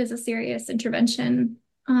see it as a serious intervention.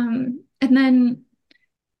 And then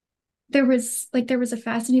there was a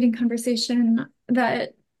fascinating conversation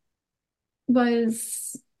that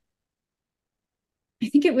was, I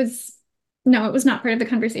think it was, no, it was not part of the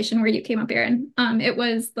conversation where you came up, Aaron. It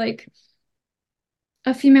was like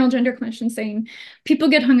a female gender clinician saying people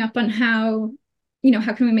get hung up on how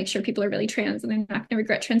can we make sure people are really trans and they're not going to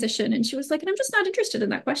regret transition? And she was like, and I'm just not interested in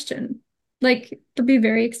that question. Like, to be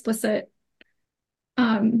very explicit.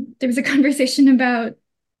 There was a conversation about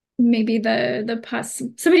maybe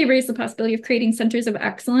somebody raised the possibility of creating centers of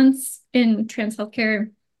excellence in trans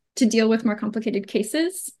healthcare to deal with more complicated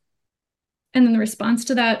cases. And then the response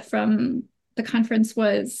to that from the conference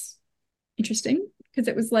was interesting because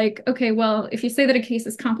it was like, okay, well, if you say that a case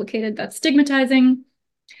is complicated, that's stigmatizing.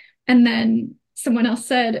 And then someone else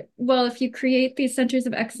said, well, if you create these centers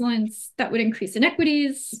of excellence, that would increase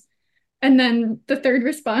inequities. And then the third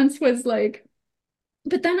response was like,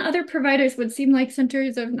 but then other providers would seem like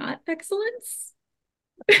centers of not excellence.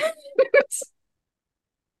 It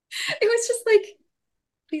was just like,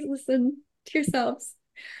 please listen to yourselves.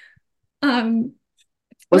 Um,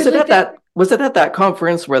 or like the Was it at that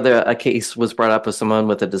conference where a case was brought up of someone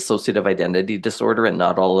with a dissociative identity disorder and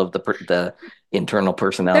not all of the internal that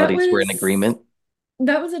personalities were in was agreement?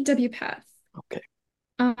 that was a WPATH. Okay.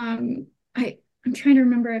 Um, I'm trying to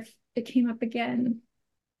remember if it came up again.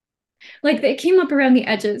 Like it came up around the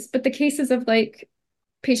edges, but the cases of like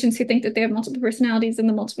patients who think that they have multiple personalities and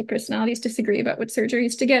the multiple personalities disagree about what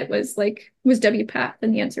surgeries to get was WPATH,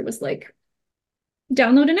 and the answer was like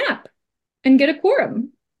download an app and get a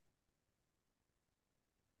quorum.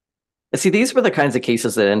 See, these were the kinds of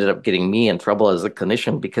cases that ended up getting me in trouble as a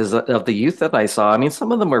clinician because of the youth that I saw. I mean,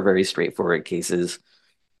 some of them were very straightforward cases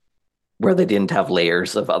where they didn't have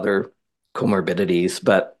layers of other comorbidities,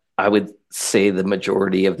 but I would say the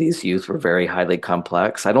majority of these youth were very highly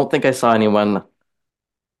complex. I don't think I saw anyone.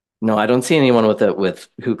 No, I don't see anyone with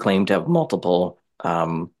who claimed to have multiple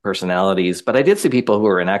personalities, but I did see people who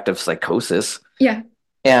were in active psychosis Yeah.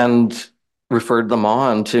 and referred them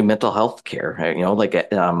on to mental health care, like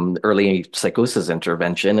early psychosis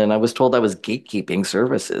intervention. And I was told I was gatekeeping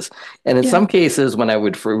services. And in Yeah. some cases, when I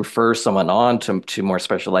would refer someone on to more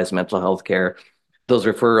specialized mental health care, those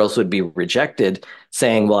referrals would be rejected,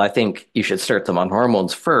 saying, well, I think you should start them on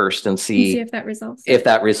hormones first and And see see if that resolves if it.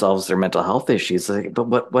 that resolves their mental health issues. Like,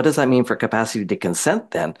 but what does that mean for capacity to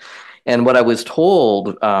consent then? And what I was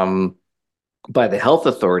told by the health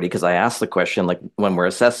authority, because I asked the question, like when we're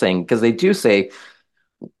assessing, because they do say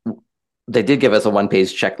they did give us a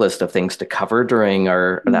one-page checklist of things to cover during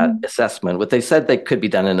our that Mhm. assessment. What they said they could be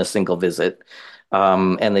done in a single visit,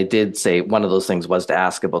 and they did say one of those things was to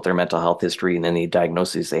ask about their mental health history and any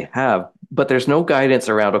diagnoses they have. But there's no guidance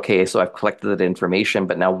around. Okay, so I've collected that information,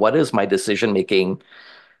 but now what is my decision-making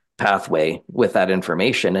pathway with that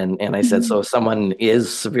information? And I said, so Mhm. if someone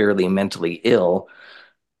is severely mentally ill,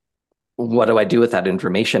 what do I do with that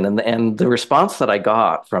information? And the response that I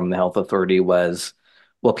got from the health authority was,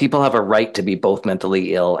 well, people have a right to be both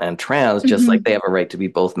mentally ill and trans, just like they Mhm. have a right to be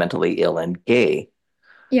both mentally ill and gay.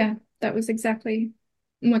 Yeah, that was exactly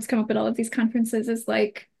what's come up at all of these conferences is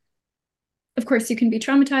like, of course, you can be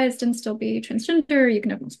traumatized and still be transgender. You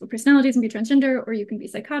can have multiple personalities and be transgender, or you can be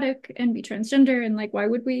psychotic and be transgender. And like, why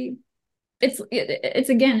would we? It's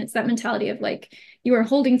again, it's that mentality of like you are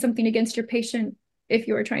holding something against your patient if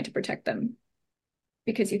you are trying to protect them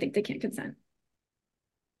because you think they can't consent.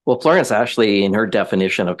 Well, Florence Ashley, in her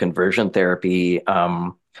definition of conversion therapy,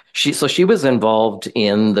 she was involved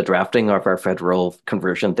in the drafting of our federal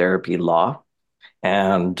conversion therapy law,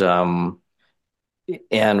 and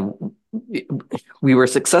and we were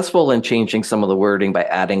successful in changing some of the wording by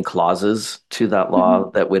adding clauses to that law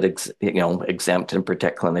Mhm. that would exempt and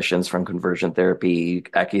protect clinicians from conversion therapy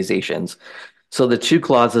accusations. So the two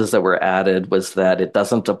clauses that were added was that it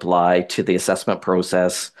doesn't apply to the assessment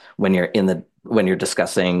process when you're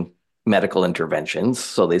discussing medical interventions.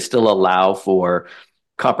 So they still allow for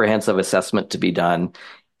comprehensive assessment to be done.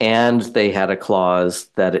 And they had a clause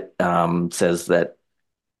that says that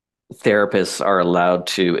therapists are allowed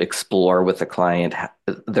to explore with the client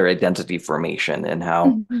their identity formation and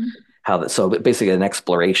Mhm. how that, so basically an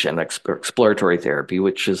exploratory therapy,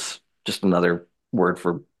 which is just another word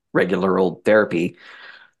for regular old therapy.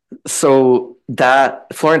 So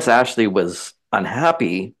that Florence Ashley was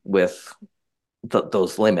unhappy with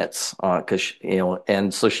those limits because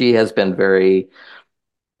and so she has been very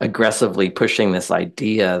aggressively pushing this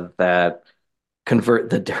idea that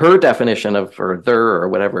her definition of or their or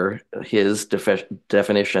whatever his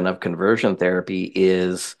definition of conversion therapy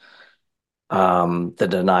is the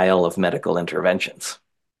denial of medical interventions.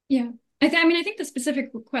 Yeah. I think the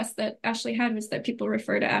specific request that Ashley had was that people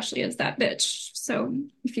refer to Ashley as that bitch. So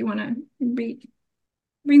if you want to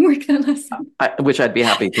rework that lesson. Which I'd be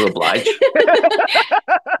happy to oblige.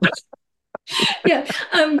 Yeah.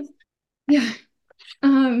 Yeah.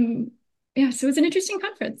 Um, yeah, so it was an interesting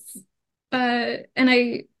conference. And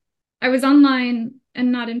I was online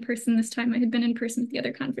and not in person this time. I had been in person at the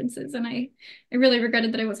other conferences, and I really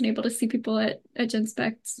regretted that I wasn't able to see people at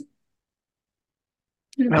GenSpect.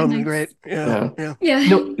 Would have That been would be great. nice. Yeah, Yeah. yeah. Yeah.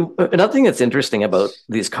 No, another thing that's interesting about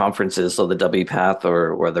these conferences, so the WPATH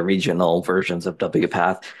or the regional versions of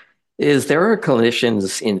WPATH, is there are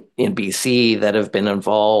clinicians in BC that have been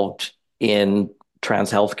involved in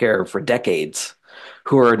trans healthcare for decades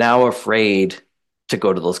who are now afraid to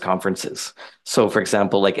go to those conferences. So, for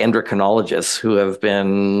example, like endocrinologists who have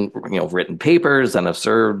been, written papers and have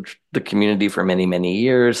served the community for many, many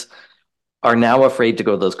years are now afraid to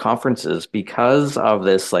go to those conferences because of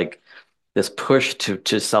this push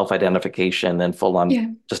to self-identification and full on Yeah.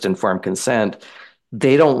 just informed consent.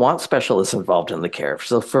 They don't want specialists involved in the care.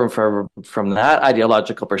 So from that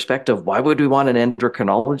ideological perspective, why would we want an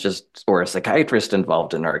endocrinologist or a psychiatrist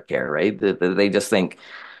involved in our care, right? They just think,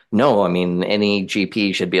 no, I mean, any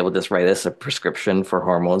GP should be able to just write us a prescription for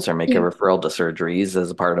hormones or make a Yeah. referral to surgeries as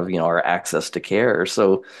a part of, our access to care.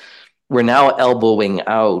 So we're now elbowing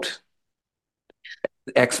out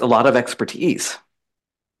a lot of expertise.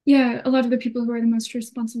 Yeah. A lot of the people who are the most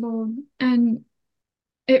responsible. And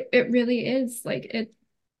it really is like it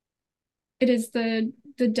is the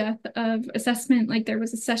death of assessment. Like there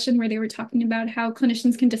was a session where they were talking about how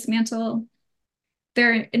clinicians can dismantle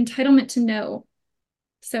their entitlement to know.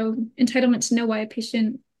 So entitlement to know why a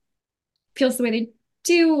patient feels the way they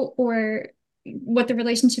do, or what the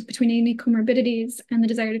relationship between any comorbidities and the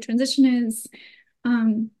desire to transition is.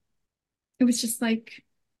 Um, it was just like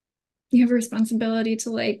you have a responsibility to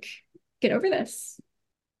like get over this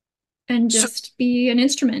and So, just be an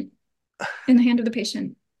instrument in the hand of the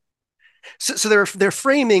patient. so they're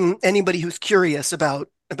framing anybody who's curious about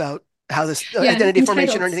how this Yeah, identity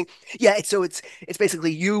formation or entitled. anything. Yeah, it's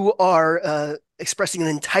basically you are expressing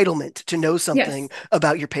an entitlement to know something Yes.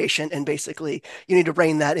 about your patient, and basically you need to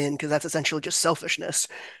rein that in because that's essentially just selfishness.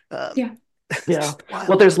 Um, Yeah. it's Yeah. just Well,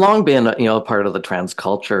 wild. there's long been, a part of the trans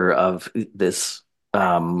culture of this,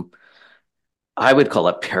 um, I would call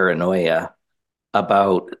it paranoia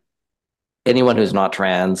about anyone who's not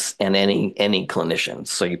trans and any clinicians.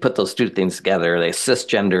 So you put those two things together, they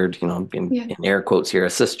cisgendered, Yeah. in air quotes here, a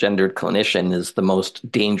cisgendered clinician is the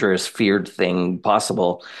most dangerous, feared thing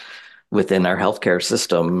possible within our healthcare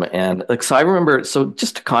system. And like, so I remember, so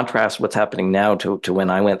just to contrast what's happening now to when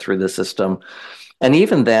I went through the system, and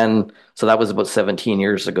even then, so that was about 17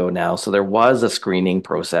 years ago now. So there was a screening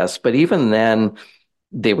process, but even then,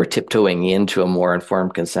 they were tiptoeing into a more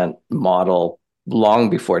informed consent model long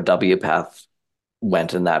before WPATH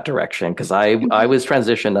went in that direction. Because I Okay. was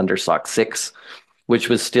transitioned under SOC 6, which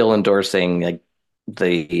was still endorsing like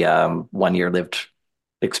the 1 year lived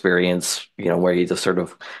experience, where you just sort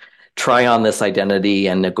of try on this identity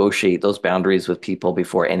and negotiate those boundaries with people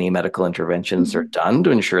before any medical interventions are Mhm. done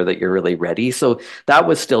to ensure that you're really ready. So that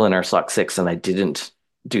was still in our SOC 6, and I didn't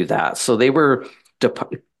do that. So they were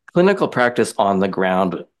clinical practice on the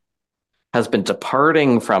ground has been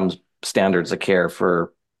departing from standards of care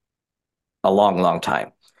for a long, long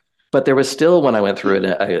time. But there was still, when I went through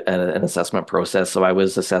an assessment process, so I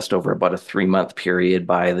was assessed over about a 3 month period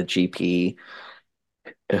by the GP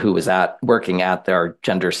who was working at our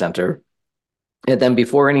gender center. And then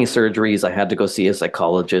before any surgeries, I had to go see a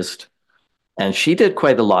psychologist. And she did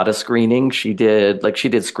quite a lot of screening. She did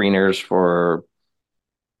screeners for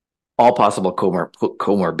all possible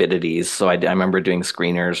comorbidities. So I remember doing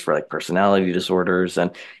screeners for like personality disorders,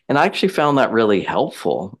 and I actually found that really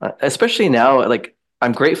helpful, especially now. Like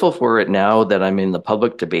I'm grateful for it now that I'm in the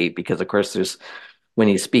public debate because, of course, there's when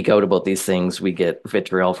you speak out about these things, we get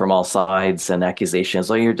vitriol from all sides and accusations.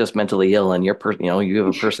 Oh, you're just mentally ill, and you have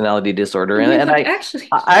a personality disorder. And, And you're and like, I, actually,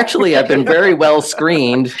 I actually I've been very well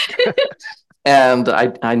screened, and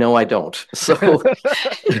I know I don't. So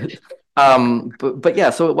but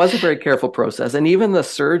yeah, so it was a very careful process, and even the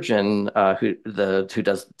surgeon who did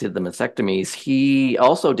the mastectomies, he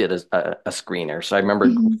also did a screener. So I remember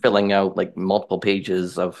Mhm. filling out like multiple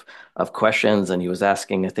pages of questions, and he was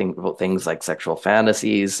asking, I think, about things like sexual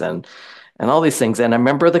fantasies and all these things. And I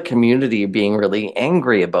remember the community being really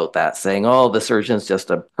angry about that, saying, "Oh, the surgeon's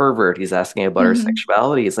just a pervert. He's asking about our Mhm.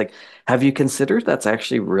 sexuality." It's like, have you considered that's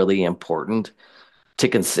actually really important to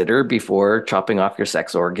consider before chopping off your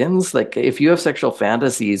sex organs? Like if you have sexual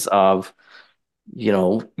fantasies of,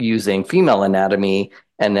 using female anatomy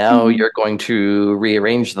and now Mhm. you're going to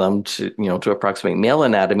rearrange them to approximate male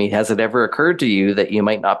anatomy, has it ever occurred to you that you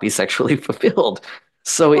might not be sexually fulfilled?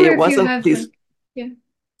 So Or it if you wasn't have these like, yeah,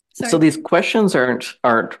 so sorry. these questions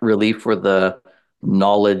aren't really for the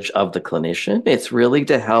knowledge of the clinician. It's really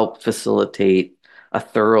to help facilitate a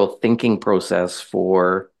thorough thinking process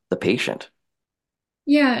for the patient.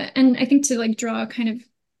 Yeah, and I think to like draw kind of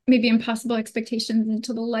maybe impossible expectations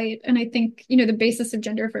into the light. And I think, the basis of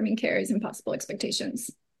gender affirming care is impossible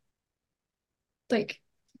expectations. Like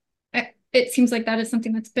it seems like that is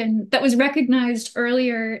something that was recognized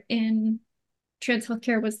earlier in trans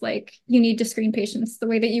healthcare, was like you need to screen patients the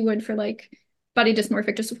way that you would for like body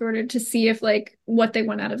dysmorphic disorder to see if like what they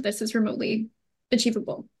want out of this is remotely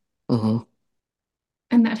achievable. Hmm.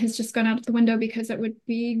 And that has just gone out the window because it would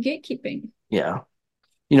be gatekeeping. Yeah.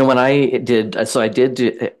 When I did, so I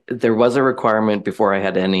did there was a requirement before I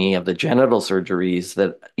had any of the genital surgeries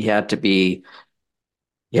that you had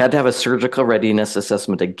to have a surgical readiness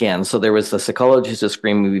assessment again. So there was the psychologist to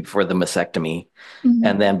screen me before the mastectomy.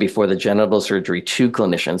 And Mhm. then before the genital surgery, two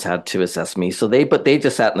clinicians had to assess me. But they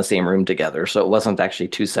just sat in the same room together. So it wasn't actually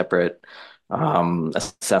two separate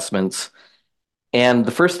assessments. And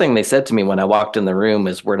the first thing they said to me when I walked in the room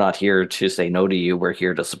is, "We're not here to say no to you. We're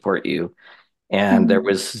here to support you." And Mhm.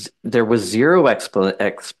 there was zero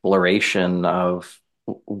exploration of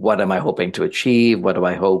what am I hoping to achieve? What do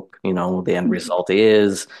I hope, the end Mhm. result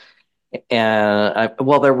is? And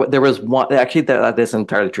there was one, actually, that is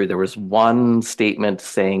entirely true. There was one statement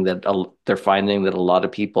saying that they're finding that a lot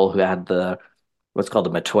of people who had what's called a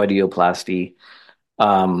metoidioplasty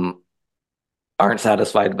um, aren't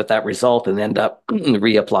satisfied with that result and end up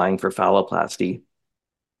reapplying for phalloplasty.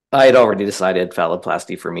 I had already decided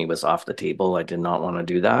phalloplasty for me was off the table. I did not want to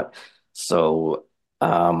do that. So,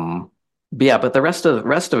 but yeah, but the rest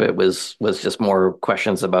of it was just more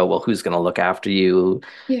questions about, well, who's going to look after you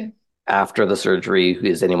Yeah. after the surgery?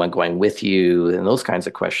 Is anyone going with you? And those kinds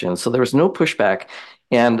of questions. So there was no pushback,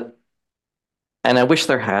 and I wish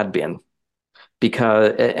there had been,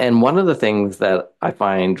 because and one of the things that I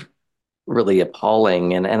find really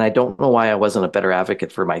appalling, and I don't know why I wasn't a better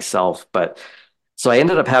advocate for myself, but so I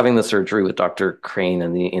ended up having the surgery with Dr. Crane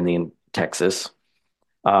in Texas.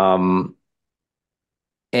 Um,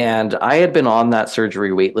 and I had been on that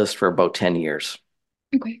surgery wait list for about 10 years.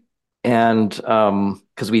 Okay. And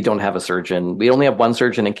because we don't have a surgeon, we only have one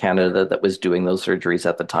surgeon in Canada that was doing those surgeries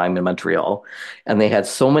at the time in Montreal. And they had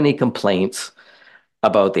so many complaints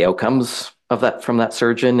about the outcomes of that from that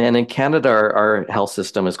surgeon. And in Canada, our health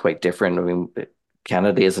system is quite different. I mean,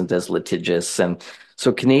 Canada isn't as litigious, and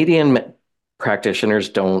so Canadian practitioners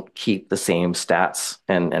don't keep the same stats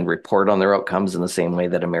and report on their outcomes in the same way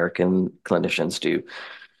that American clinicians do.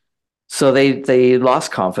 So they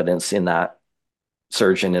lost confidence in that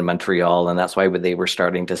surgeon in Montreal, and that's why they were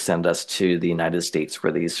starting to send us to the United States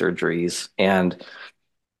for these surgeries. And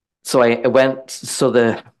so I went,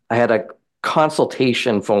 so I had a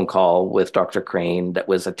consultation phone call with Dr. Crane that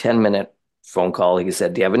was a 10-minute phone call. He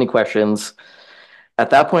said, "Do you have any questions?" At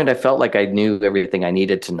that point, I felt like I knew everything I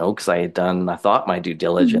needed to know because I thought, my due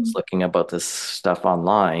diligence Mhm. looking about this stuff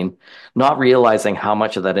online, not realizing how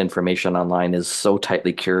much of that information online is so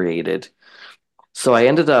tightly curated. So I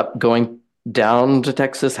ended up going down to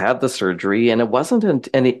Texas, had the surgery, and it wasn't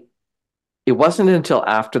until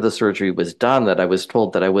after the surgery was done that I was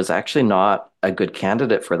told that I was actually not a good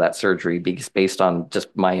candidate for that surgery based on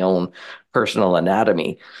just my own personal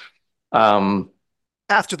anatomy. Um,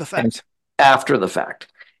 After the and fact. after the fact.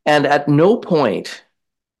 And at no point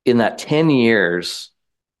in that 10 years,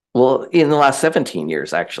 well, in the last 17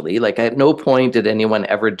 years, actually, like at no point did anyone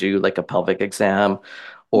ever do like a pelvic exam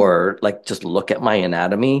or like just look at my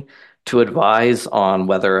anatomy to advise on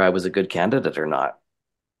whether I was a good candidate or not.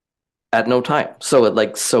 At no time. So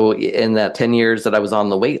in that 10 years that I was on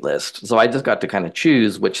the wait list, so I just got to kind of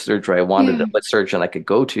choose which surgery I wanted, Yeah. what surgeon I could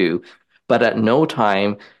go to. But at no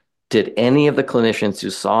time did any of the clinicians who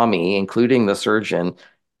saw me, including the surgeon,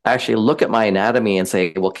 actually look at my anatomy and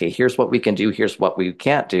say, "Well, okay, here's what we can do, here's what we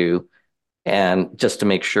can't do." And just to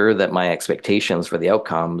make sure that my expectations for the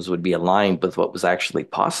outcomes would be aligned with what was actually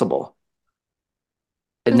possible.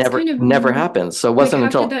 It That's never, kind of never happened. So it like, wasn't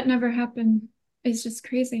how did until that never happen? It's just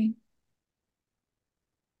crazy.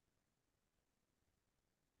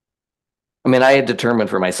 I mean, I had determined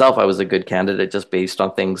for myself I was a good candidate just based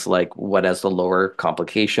on things like what has the lower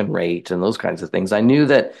complication rate and those kinds of things. I knew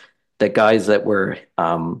that guys that were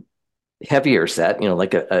heavier set,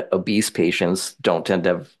 like obese patients, don't tend to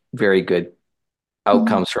have very good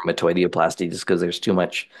Mhm. outcomes from metoidioplasty just because there's too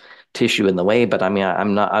much tissue in the way. But I mean,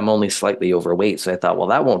 I'm only slightly overweight, so I thought, well,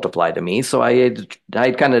 that won't apply to me. So I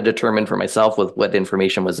kind of determined for myself with what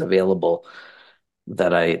information was available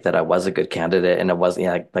that I was a good candidate. And it wasn't,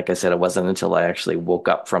 yeah, like I said, it wasn't until I actually woke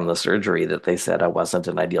up from the surgery that they said I wasn't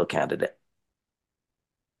an ideal candidate.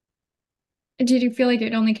 Did you feel like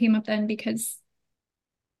it only came up then because,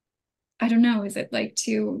 I don't know, is it like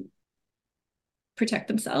to protect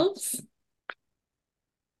themselves?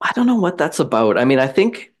 I don't know what that's about. I mean,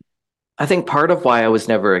 I think part of why I was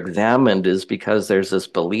never examined is because there's this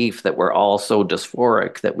belief that we're all so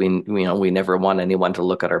dysphoric that we never want anyone to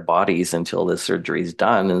look at our bodies until the surgery's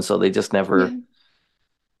done. And so they just Yeah.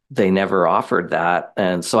 never offered that.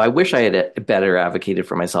 And so I wish I had better advocated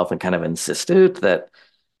for myself and kind of insisted that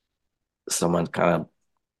someone kind of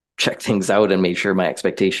check things out and made sure my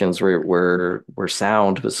expectations were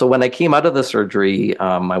sound. So when I came out of the surgery,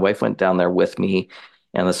 my wife went down there with me,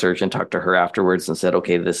 and the surgeon talked to her afterwards and said,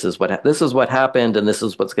 "Okay, this is what happened, and this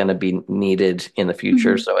is what's going to be needed in the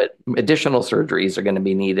future. Hmm. So additional surgeries are going to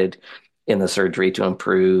be needed in the surgery to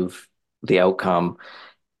improve the outcome."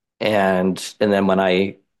 And then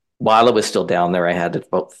while I was still down there, I had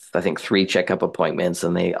about, I think, 3 checkup appointments,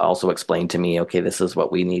 and they also explained to me, okay, this is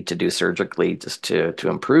what we need to do surgically just to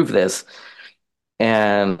improve this.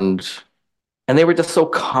 And and they were just so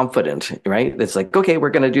confident, right? It's like, okay,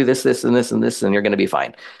 we're going to do this, this, and this, and this, and you're going to be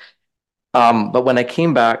fine. But when I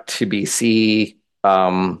came back to BC,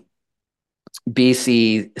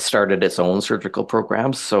 BC started its own surgical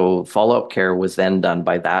programs. So follow-up care was then done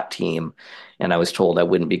by that team. And I was told I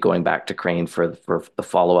wouldn't be going back to Crane for the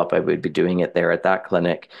follow-up. I would be doing it there at that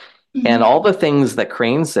clinic. And Hmm. all the things that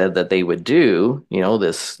Crane said that they would do,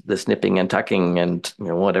 this nipping and tucking and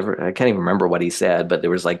whatever. I can't even remember what he said, but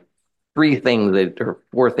there was like 3 things or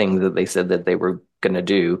 4 things that they said that they were going to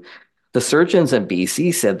do. The surgeons in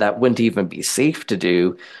BC said that wouldn't even be safe to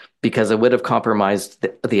do because it would have compromised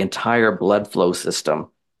the entire blood flow system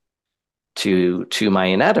to my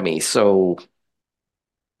anatomy. So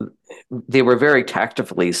they were very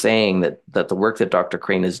tactfully saying that the work that Dr.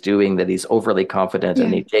 Crane is doing, that he's overly confident and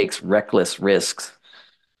Yeah. he takes reckless risks.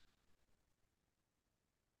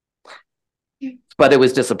 Yeah. But it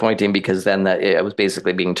was disappointing because then I was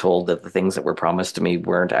basically being told that the things that were promised to me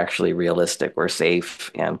weren't actually realistic or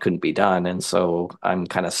safe and couldn't be done. And so I'm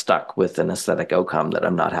kind of stuck with an aesthetic outcome that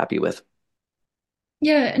I'm not happy with.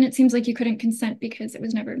 Yeah, and it seems like you couldn't consent because it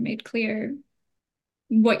was never made clear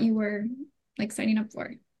what you were like signing up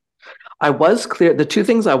for. I was clear. The 2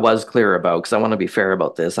 things I was clear about, because I want to be fair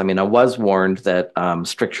about this. I mean, I was warned that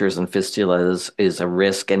strictures and fistulas is a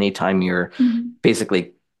risk anytime you're Hmm.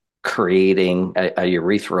 basically creating a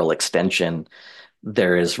urethral extension.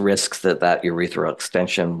 There is risks that urethral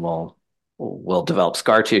extension will develop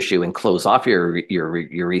scar tissue and close off your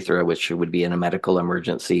urethra, which would be in a medical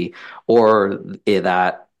emergency, or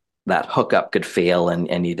that hookup could fail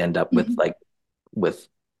and you'd end up with Hmm. with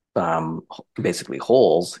um, basically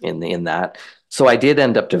holes in that. So I did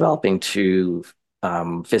end up developing 2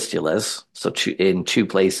 fistulas. So in 2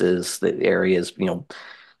 places, the areas,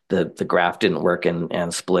 the graft didn't work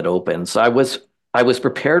and split open. So I was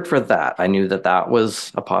prepared for that. I knew that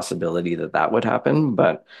was a possibility that would happen.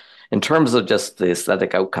 But in terms of just the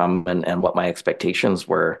aesthetic outcome and what my expectations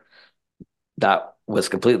were, that was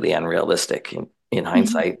completely unrealistic in Hmm.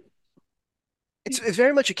 hindsight. It's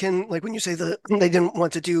very much akin, like when you say they didn't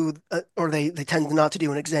want to do, or they tend not to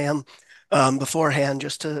do an exam beforehand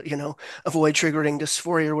just to, avoid triggering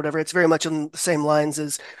dysphoria or whatever. It's very much on the same lines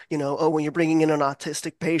as, oh, when you're bringing in an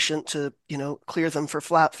autistic patient to, clear them for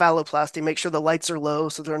flat phalloplasty, make sure the lights are low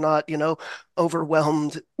so they're not,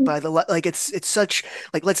 overwhelmed by the light. Like it's such,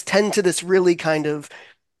 like, let's tend to this really kind of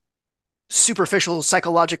superficial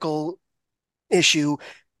psychological issue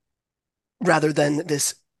rather than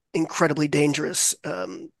this incredibly dangerous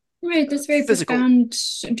Right, this very physical. profound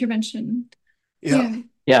intervention. Yeah. Yeah.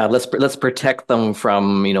 Yeah, let's protect them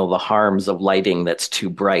from, the harms of lighting that's too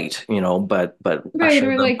bright, but Right,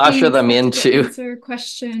 or like being usher them expected to into. answer a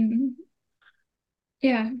question.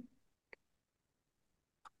 Yeah.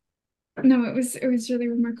 No, it was really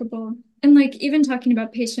remarkable. And like even talking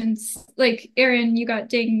about patients, like Erin, you got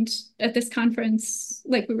dinged at this conference,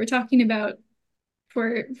 like we were talking about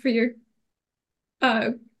for your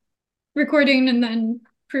uh recording and then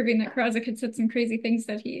proving that Karazik had said some crazy things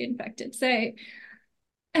that he in fact did say.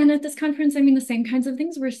 And at this conference, I mean, the same kinds of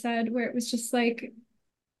things were said where it was just like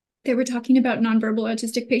they were talking about nonverbal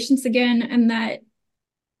autistic patients again, and that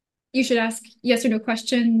you should ask yes or no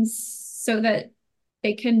questions so that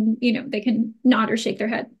they can nod or shake their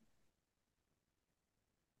head.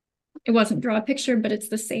 It wasn't draw a picture, but it's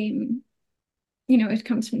the same, it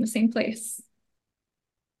comes from the same place.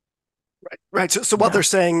 Right. So what Yeah. they're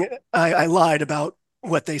saying, I lied about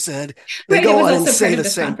what they said. They Right. It go was on and also part say of the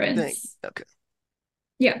this same thing. conference. Okay.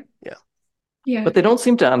 Yeah. Yeah. Yeah. What they don't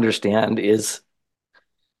seem to understand is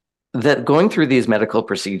that going through these medical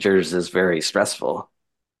procedures is very stressful.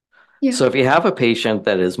 Yeah. So if you have a patient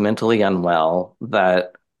that is mentally unwell,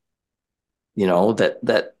 that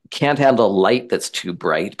can't handle light that's too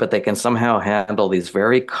bright, but they can somehow handle these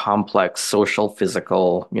very complex social,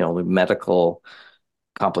 physical, medical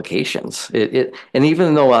complications. And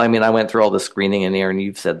even though, I mean, I went through all the screening, and Aaron,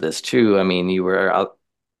 you've said this too. I mean, you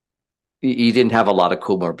didn't have a lot of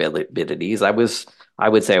comorbidities. I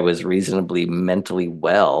would say I was reasonably mentally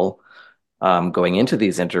well going into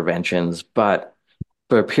these interventions, but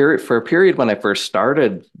for a period when I first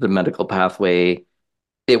started the medical pathway,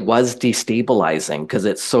 it was destabilizing because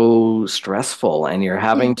it's so stressful, and you're Yeah.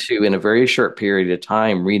 having to, in a very short period of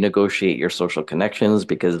time, renegotiate your social connections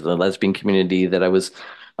because the lesbian community that I was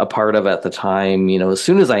a part of at the time, as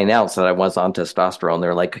soon as I announced that I was on testosterone,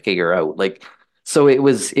 they're like, okay, you're out. Like, so it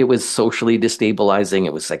was socially destabilizing.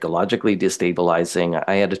 It was psychologically destabilizing.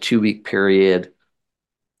 I had a 2 week period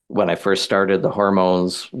when I first started the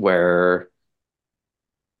hormones where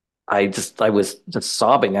I was just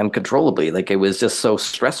sobbing uncontrollably. Like, it was just so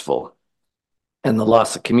stressful, and the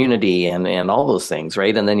loss of community and all those things,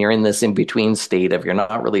 right? And then you're in this in between state of you're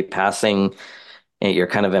not really passing, and you're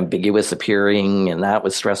kind of ambiguous appearing, and that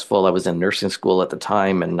was stressful. I was in nursing school at the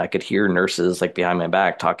time, and I could hear nurses like behind my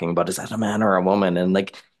back talking about, is that a man or a woman? And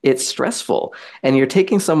like, it's stressful. And you're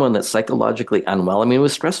taking someone that's psychologically unwell. I mean, it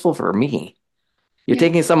was stressful for me. You're Yeah.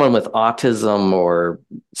 taking someone with autism or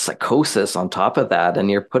psychosis on top of that, and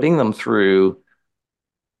you're putting them through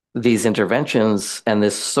these interventions and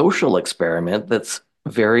this social experiment that's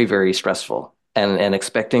very, very stressful, and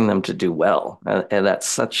expecting them to do well. And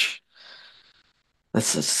that's just,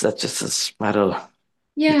 I don't know.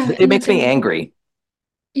 Yeah. It makes me angry.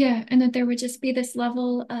 And that there would just be this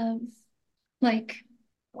level of like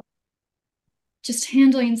just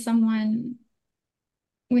handling someone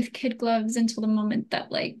with kid gloves until the moment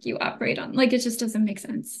that like you operate on. Like it just doesn't make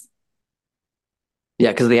sense.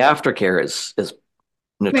 Yeah, because the aftercare is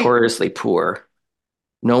Right. notoriously poor.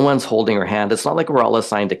 No one's holding her hand. It's not like we're all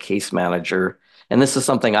assigned a case manager. And this is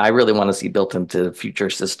something I really want to see built into the future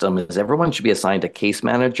system is everyone should be assigned a case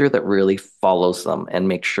manager that really follows them and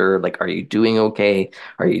make sure, like, are you doing okay?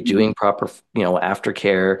 Are you Mhm. doing proper,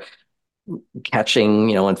 aftercare, catching,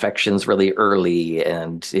 infections really early?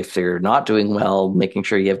 And if they're not doing well, making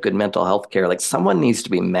sure you have good mental health care. Like, someone needs to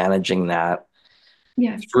be managing that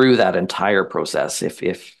Yeah. through that entire process. If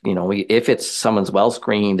it's someone's well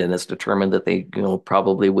screened and it's determined that they,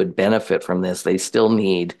 probably would benefit from this, they still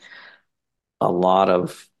need a lot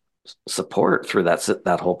of support through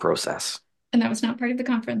that whole process. And that was not part of the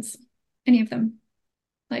conference, any of them.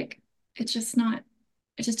 Like it's just not,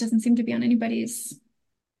 it just doesn't seem to be on anybody's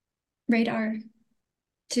radar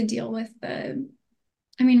to deal with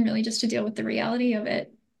I mean, really just to deal with the reality of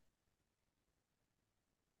it.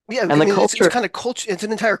 Yeah, I And the mean it's culture, kind of culture. It's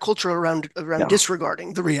an entire culture around yeah,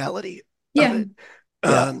 disregarding the reality of Yeah. it,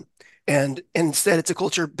 yeah. um, and instead it's a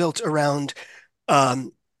culture built around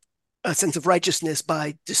um, a sense of righteousness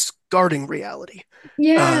by discarding reality.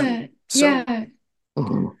 Yeah. So Yeah.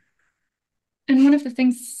 Mhm. And one of the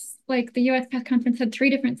things, like the USPATH conference had three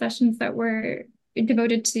different sessions that were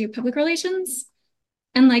devoted to public relations.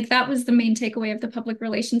 And like that was the main takeaway of the public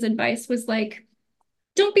relations advice was like,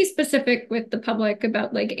 don't be specific with the public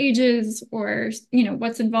about like ages or,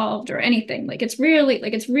 what's involved or anything. Like it's really,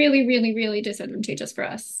 really, really disadvantageous for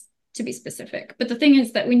us to be specific. But the thing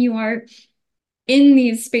is that when you are in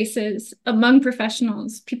these spaces among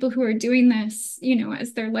professionals, people who are doing this,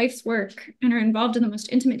 as their life's work and are involved in the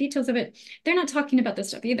most intimate details of it, they're not talking about this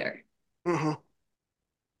stuff either. mhm.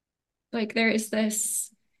 Like there is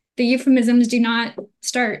this, the euphemisms do not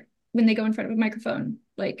start when they go in front of a microphone.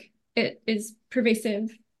 Like it is pervasive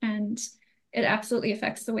and it absolutely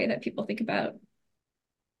affects the way that people think about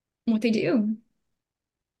what they do.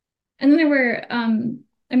 And then there were,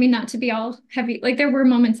 I mean, not to be all heavy, like there were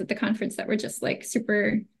moments at the conference that were just like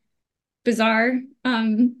super bizarre.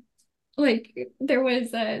 Like there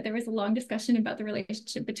was a long discussion about the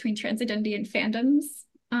relationship between trans identity and fandoms.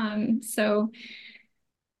 So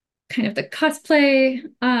kind of the cosplay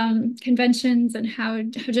conventions and how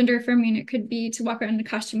gender affirming it could be to walk around in a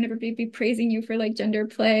costume and everybody be praising you for like gender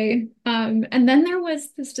play. And then there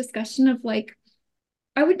was this discussion of like,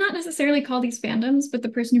 I would not necessarily call these fandoms, but the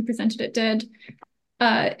person who presented it did.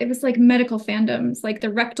 It was like medical fandoms, like the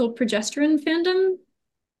rectal progesterone fandom.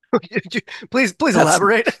 Please That's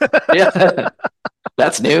elaborate. yeah,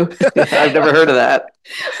 that's new. I've never heard of that.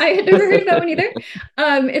 I had never heard of that one either.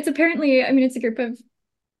 It's apparently, I mean, it's a group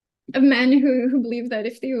of men who believe that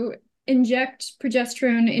if you inject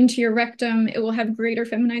progesterone into your rectum, it will have greater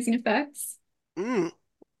feminizing effects. Mm,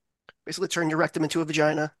 basically, turn your rectum into a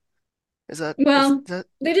vagina. Is Well, that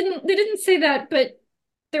they didn't say that, but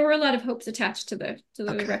there were a lot of hopes attached to the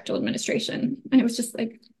okay? rectal administration, and it was just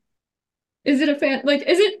like, is it a fan? Like,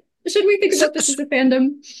 is it? Should we think So, about this as a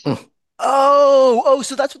fandom?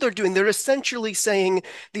 so that's what they're doing. They're essentially saying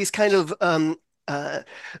these kind of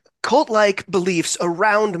cult-like beliefs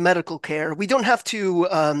around medical care. We don't have to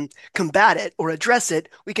combat it or address it.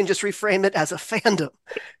 We can just reframe it as a fandom,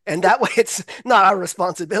 and that way, it's not our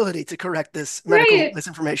responsibility to correct this medical Right.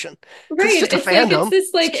 misinformation because it's Right. just a fandom.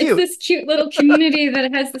 It's It's cute, this cute little community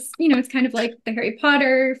that has this, it's kind of like the Harry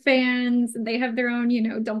Potter fans, and they have their own,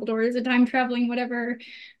 Dumbledore is a time traveling, whatever.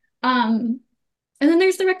 Um, and then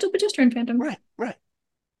there's the rectal progesterone fandom. right? Right.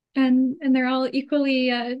 And they're all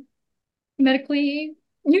equally medically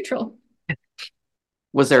neutral.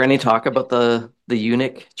 Was there any talk about the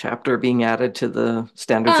eunuch chapter being added to the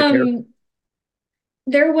standards of care? Um,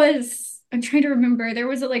 I'm trying to remember, there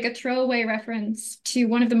was like a throwaway reference to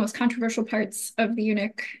one of the most controversial parts of the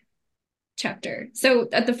eunuch chapter. So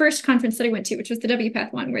at the first conference that I went to, which was the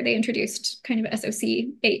WPATH one, where they introduced kind of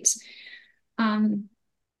SOC 8, um,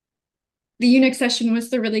 the eunuch session was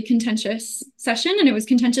the really contentious session, and it was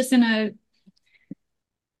contentious in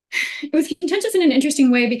an interesting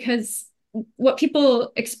way because what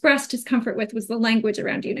people expressed discomfort with was the language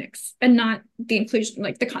around eunuchs and not the inclusion,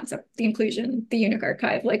 like the concept, the inclusion, the eunuch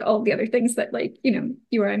archive, like all of the other things that like, you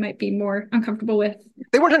or I might be more uncomfortable with.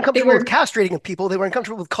 They weren't They uncomfortable with were castrating of people. They were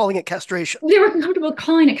uncomfortable with calling it castration. they were uncomfortable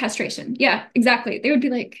calling it castration. Yeah, exactly. They would be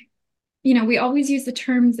like, we always use the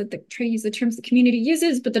terms that the terms the community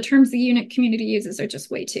uses, but the terms the eunuch community uses are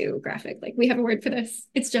just way too graphic. Like we have a word for this.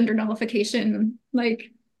 It's gender nullification.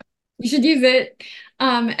 Like you should use it.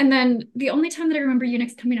 And then the only time that I remember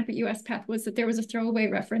eunuchs coming up at USPATH was that there was a throwaway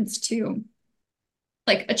reference to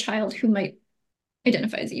like a child who might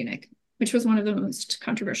identify as a eunuch, which was one of the most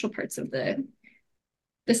controversial parts of the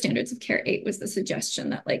standards of care 8 was the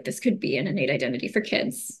suggestion that like this could be an innate identity for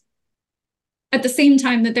kids. At the same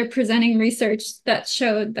time that they're presenting research that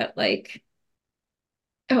showed that like,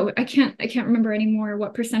 oh, I can't remember anymore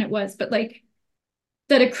what percent it was, but like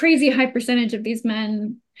that a crazy high percentage of these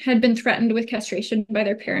men had been threatened with castration by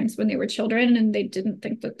their parents when they were children, and they didn't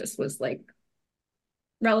think that this was like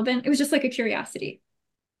relevant. It was just like a curiosity.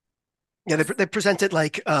 Yeah, they present it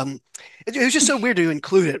like it was just so weird to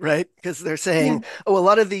include it, right? Because they're Yeah, saying, oh, a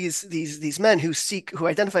lot of these men who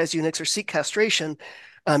identify as eunuchs or seek castration,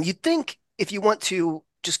 you'd think if you want to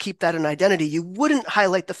just keep that an identity, you wouldn't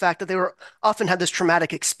highlight the fact that they were often had this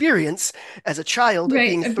traumatic experience as a child of right.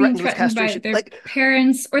 being Of being threatened with threatened by castration. their Like,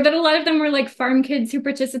 parents, or that a lot of them were like farm kids who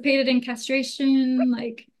participated in castration.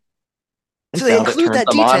 Like, And so they found it include turned that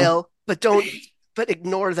them on. detail, but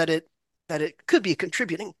ignore that it could be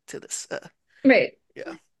contributing to this. right.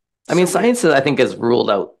 Yeah, I mean, so weird. science, I think, has ruled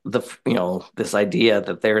out this idea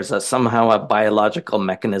that there's somehow a biological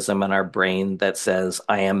mechanism in our brain that says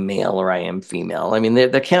I am male or I am female. I mean,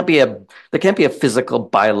 there can't be a physical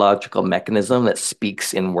biological mechanism that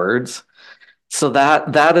speaks in words. So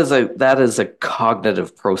that is a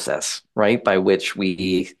cognitive process, right, by which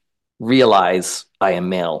we realize I am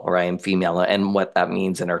male or I am female and what that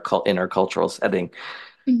means in our cultural setting.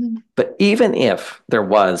 Mhm. But even if there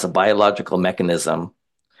was a biological mechanism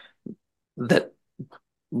that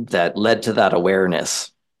that led to that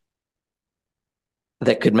awareness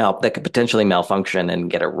that could potentially malfunction and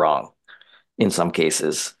get it wrong in some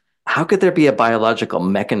cases. How could there be a biological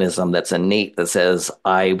mechanism that's innate that says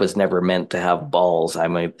I was never meant to have balls?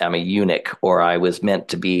 I'm a eunuch, or I was meant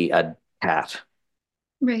to be a cat.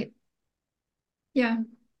 Right. Yeah.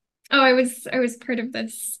 Oh, I was part of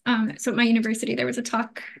this. So at my university, there was a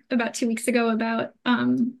talk about 2 weeks ago about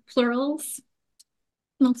plurals.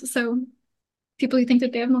 So people who think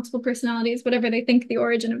that they have multiple personalities, whatever they think the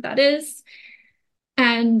origin of that is.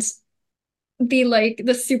 And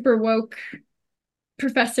the super woke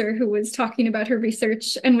professor who was talking about her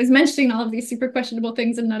research and was mentioning all of these super questionable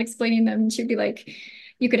things and not explaining them. She'd be like,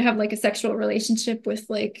 you could have like a sexual relationship with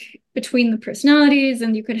like between the personalities,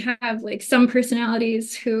 and you could have like some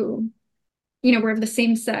personalities who, were of the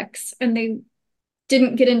same sex and they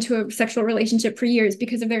didn't get into a sexual relationship for years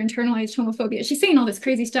because of their internalized homophobia. She's saying all this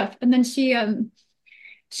crazy stuff. And then she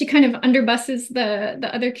kind of underbusses the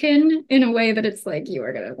other kin in a way that it's like, you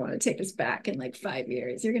are gonna want to take us back in like 5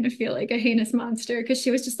 years. You're gonna feel like a heinous monster. Because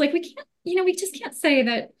she was just like, we can't, we just can't say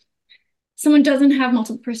that someone doesn't have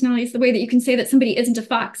multiple personalities the way that you can say that somebody isn't a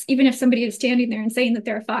fox, even if somebody is standing there and saying that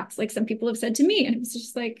they're a fox, like some people have said to me. And it was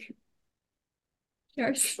just like,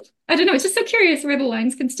 yours. I don't know. It's just so curious where the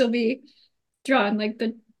lines can still be drawn. Like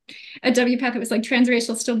at WPATH, it was like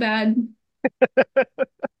transracial still bad.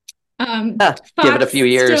 Um, Give it a few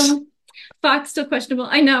Fox years. still Fox still questionable.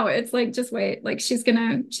 I know. It's like, just wait. Like she's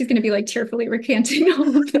gonna be like tearfully recanting all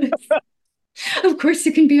of this. Of course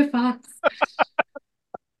you can be a fox.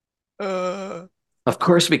 Uh, Of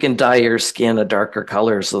course, we can dye your skin a darker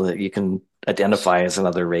color so that you can identify as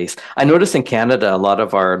another race. I noticed in Canada, a lot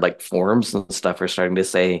of our like forums and stuff are starting to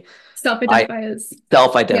say, I Self-identify as, yeah.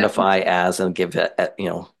 self-identify as, and give a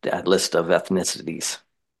list of ethnicities.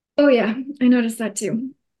 Oh yeah, I noticed that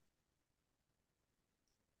too.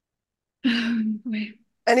 Boy.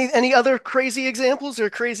 Any other crazy examples or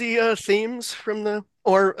crazy themes from the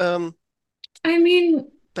or I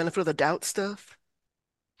mean, benefit of the doubt stuff?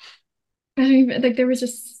 I don't even like there was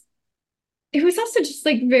just it was also just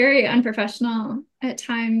like very unprofessional at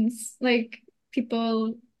times. Like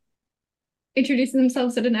people introducing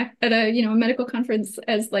themselves at a a medical conference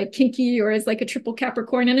as like kinky or as like a triple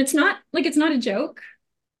Capricorn, and it's not a joke.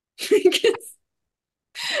 Like it's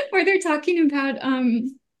where they're talking about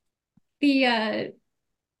the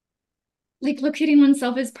like locating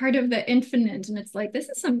oneself as part of the infinite, and it's like this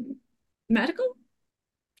is some medical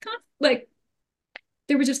like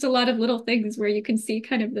there were just a lot of little things where you can see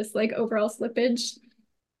kind of this like overall slippage.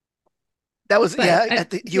 That was But yeah at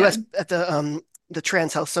the yeah. US at the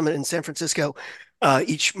Trans Health Summit in San Francisco.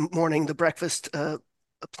 Each morning, the breakfast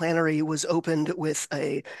plenary was opened with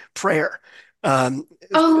a prayer, um,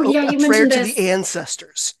 Oh yeah, a you prayer mentioned to the this.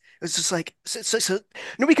 ancestors. It was just like so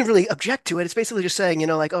nobody can really object to it. It's basically just saying,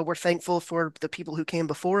 like, oh, we're thankful for the people who came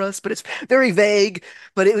before us, but it's very vague.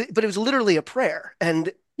 But it was literally a prayer,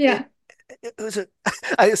 and Yeah. it was a.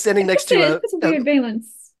 I was standing next to It puts a weird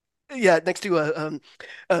valence. yeah, next to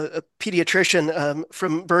a pediatrician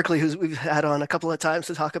from Berkeley who's we've had on a couple of times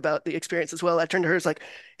to talk about the experience as well. I turned to her, it's like,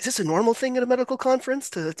 is this a normal thing at a medical conference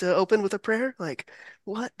to open with a prayer? Like,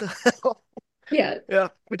 what the hell? Yeah. Yeah,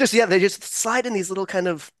 but just yeah, they just slide in these little kind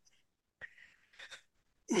of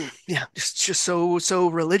yeah, just so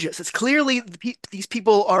religious. It's clearly these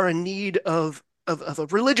people are in need of a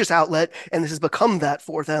religious outlet, and this has become that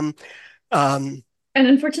for them. Um, And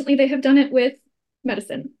unfortunately they have done it with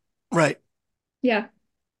medicine. right. Yeah.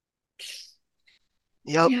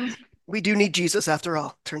 Yep. Yeah. We do need Jesus after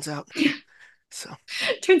all, turns out. So.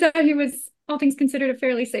 Turns out he was, all things considered, a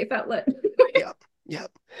fairly safe outlet. Yeah, yeah.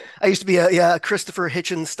 I used to be a Christopher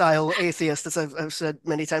Hitchens style atheist, as I've said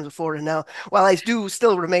many times before. And now, while I do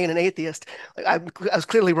still remain an atheist, I was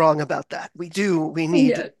clearly wrong about that. We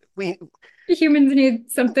need, Yeah. Humans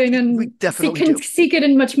need something we and definitely can do. seek it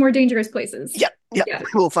in much more dangerous places. Yeah, yeah. Yeah.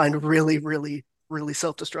 We'll find really, really, really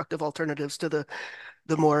self-destructive alternatives to the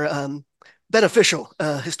more beneficial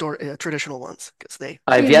traditional ones because they,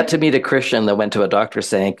 I've Yeah. yet to meet a Christian that went to a doctor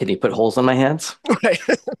saying, "Can you put holes in my hands?" right.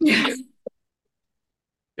 Yes.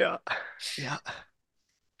 Yeah, yeah.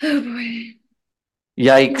 Oh boy.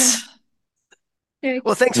 Yeah. Yikes.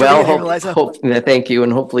 Well, Yikes. thanks for Well, being here, hope, Eliza. hope, yeah, thank you,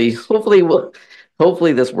 and hopefully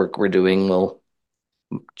this work we're doing will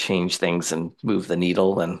change things and move the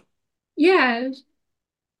needle. And Yeah.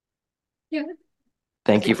 Yeah. I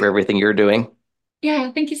thank you think for we, everything you're doing.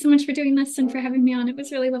 Yeah. Thank you so much for doing this and for having me on. It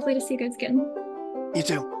was really lovely to see you guys again. you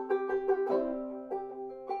too.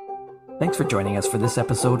 Thanks for joining us for this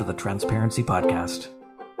episode of the Transparency Podcast.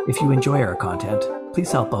 If you enjoy our content,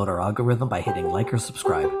 please help out our algorithm by hitting like or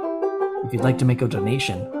subscribe. If you'd like to make a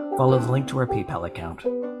donation, follow the link to our PayPal account.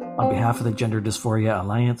 On behalf of the Gender Dysphoria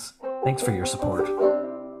Alliance, thanks for your support.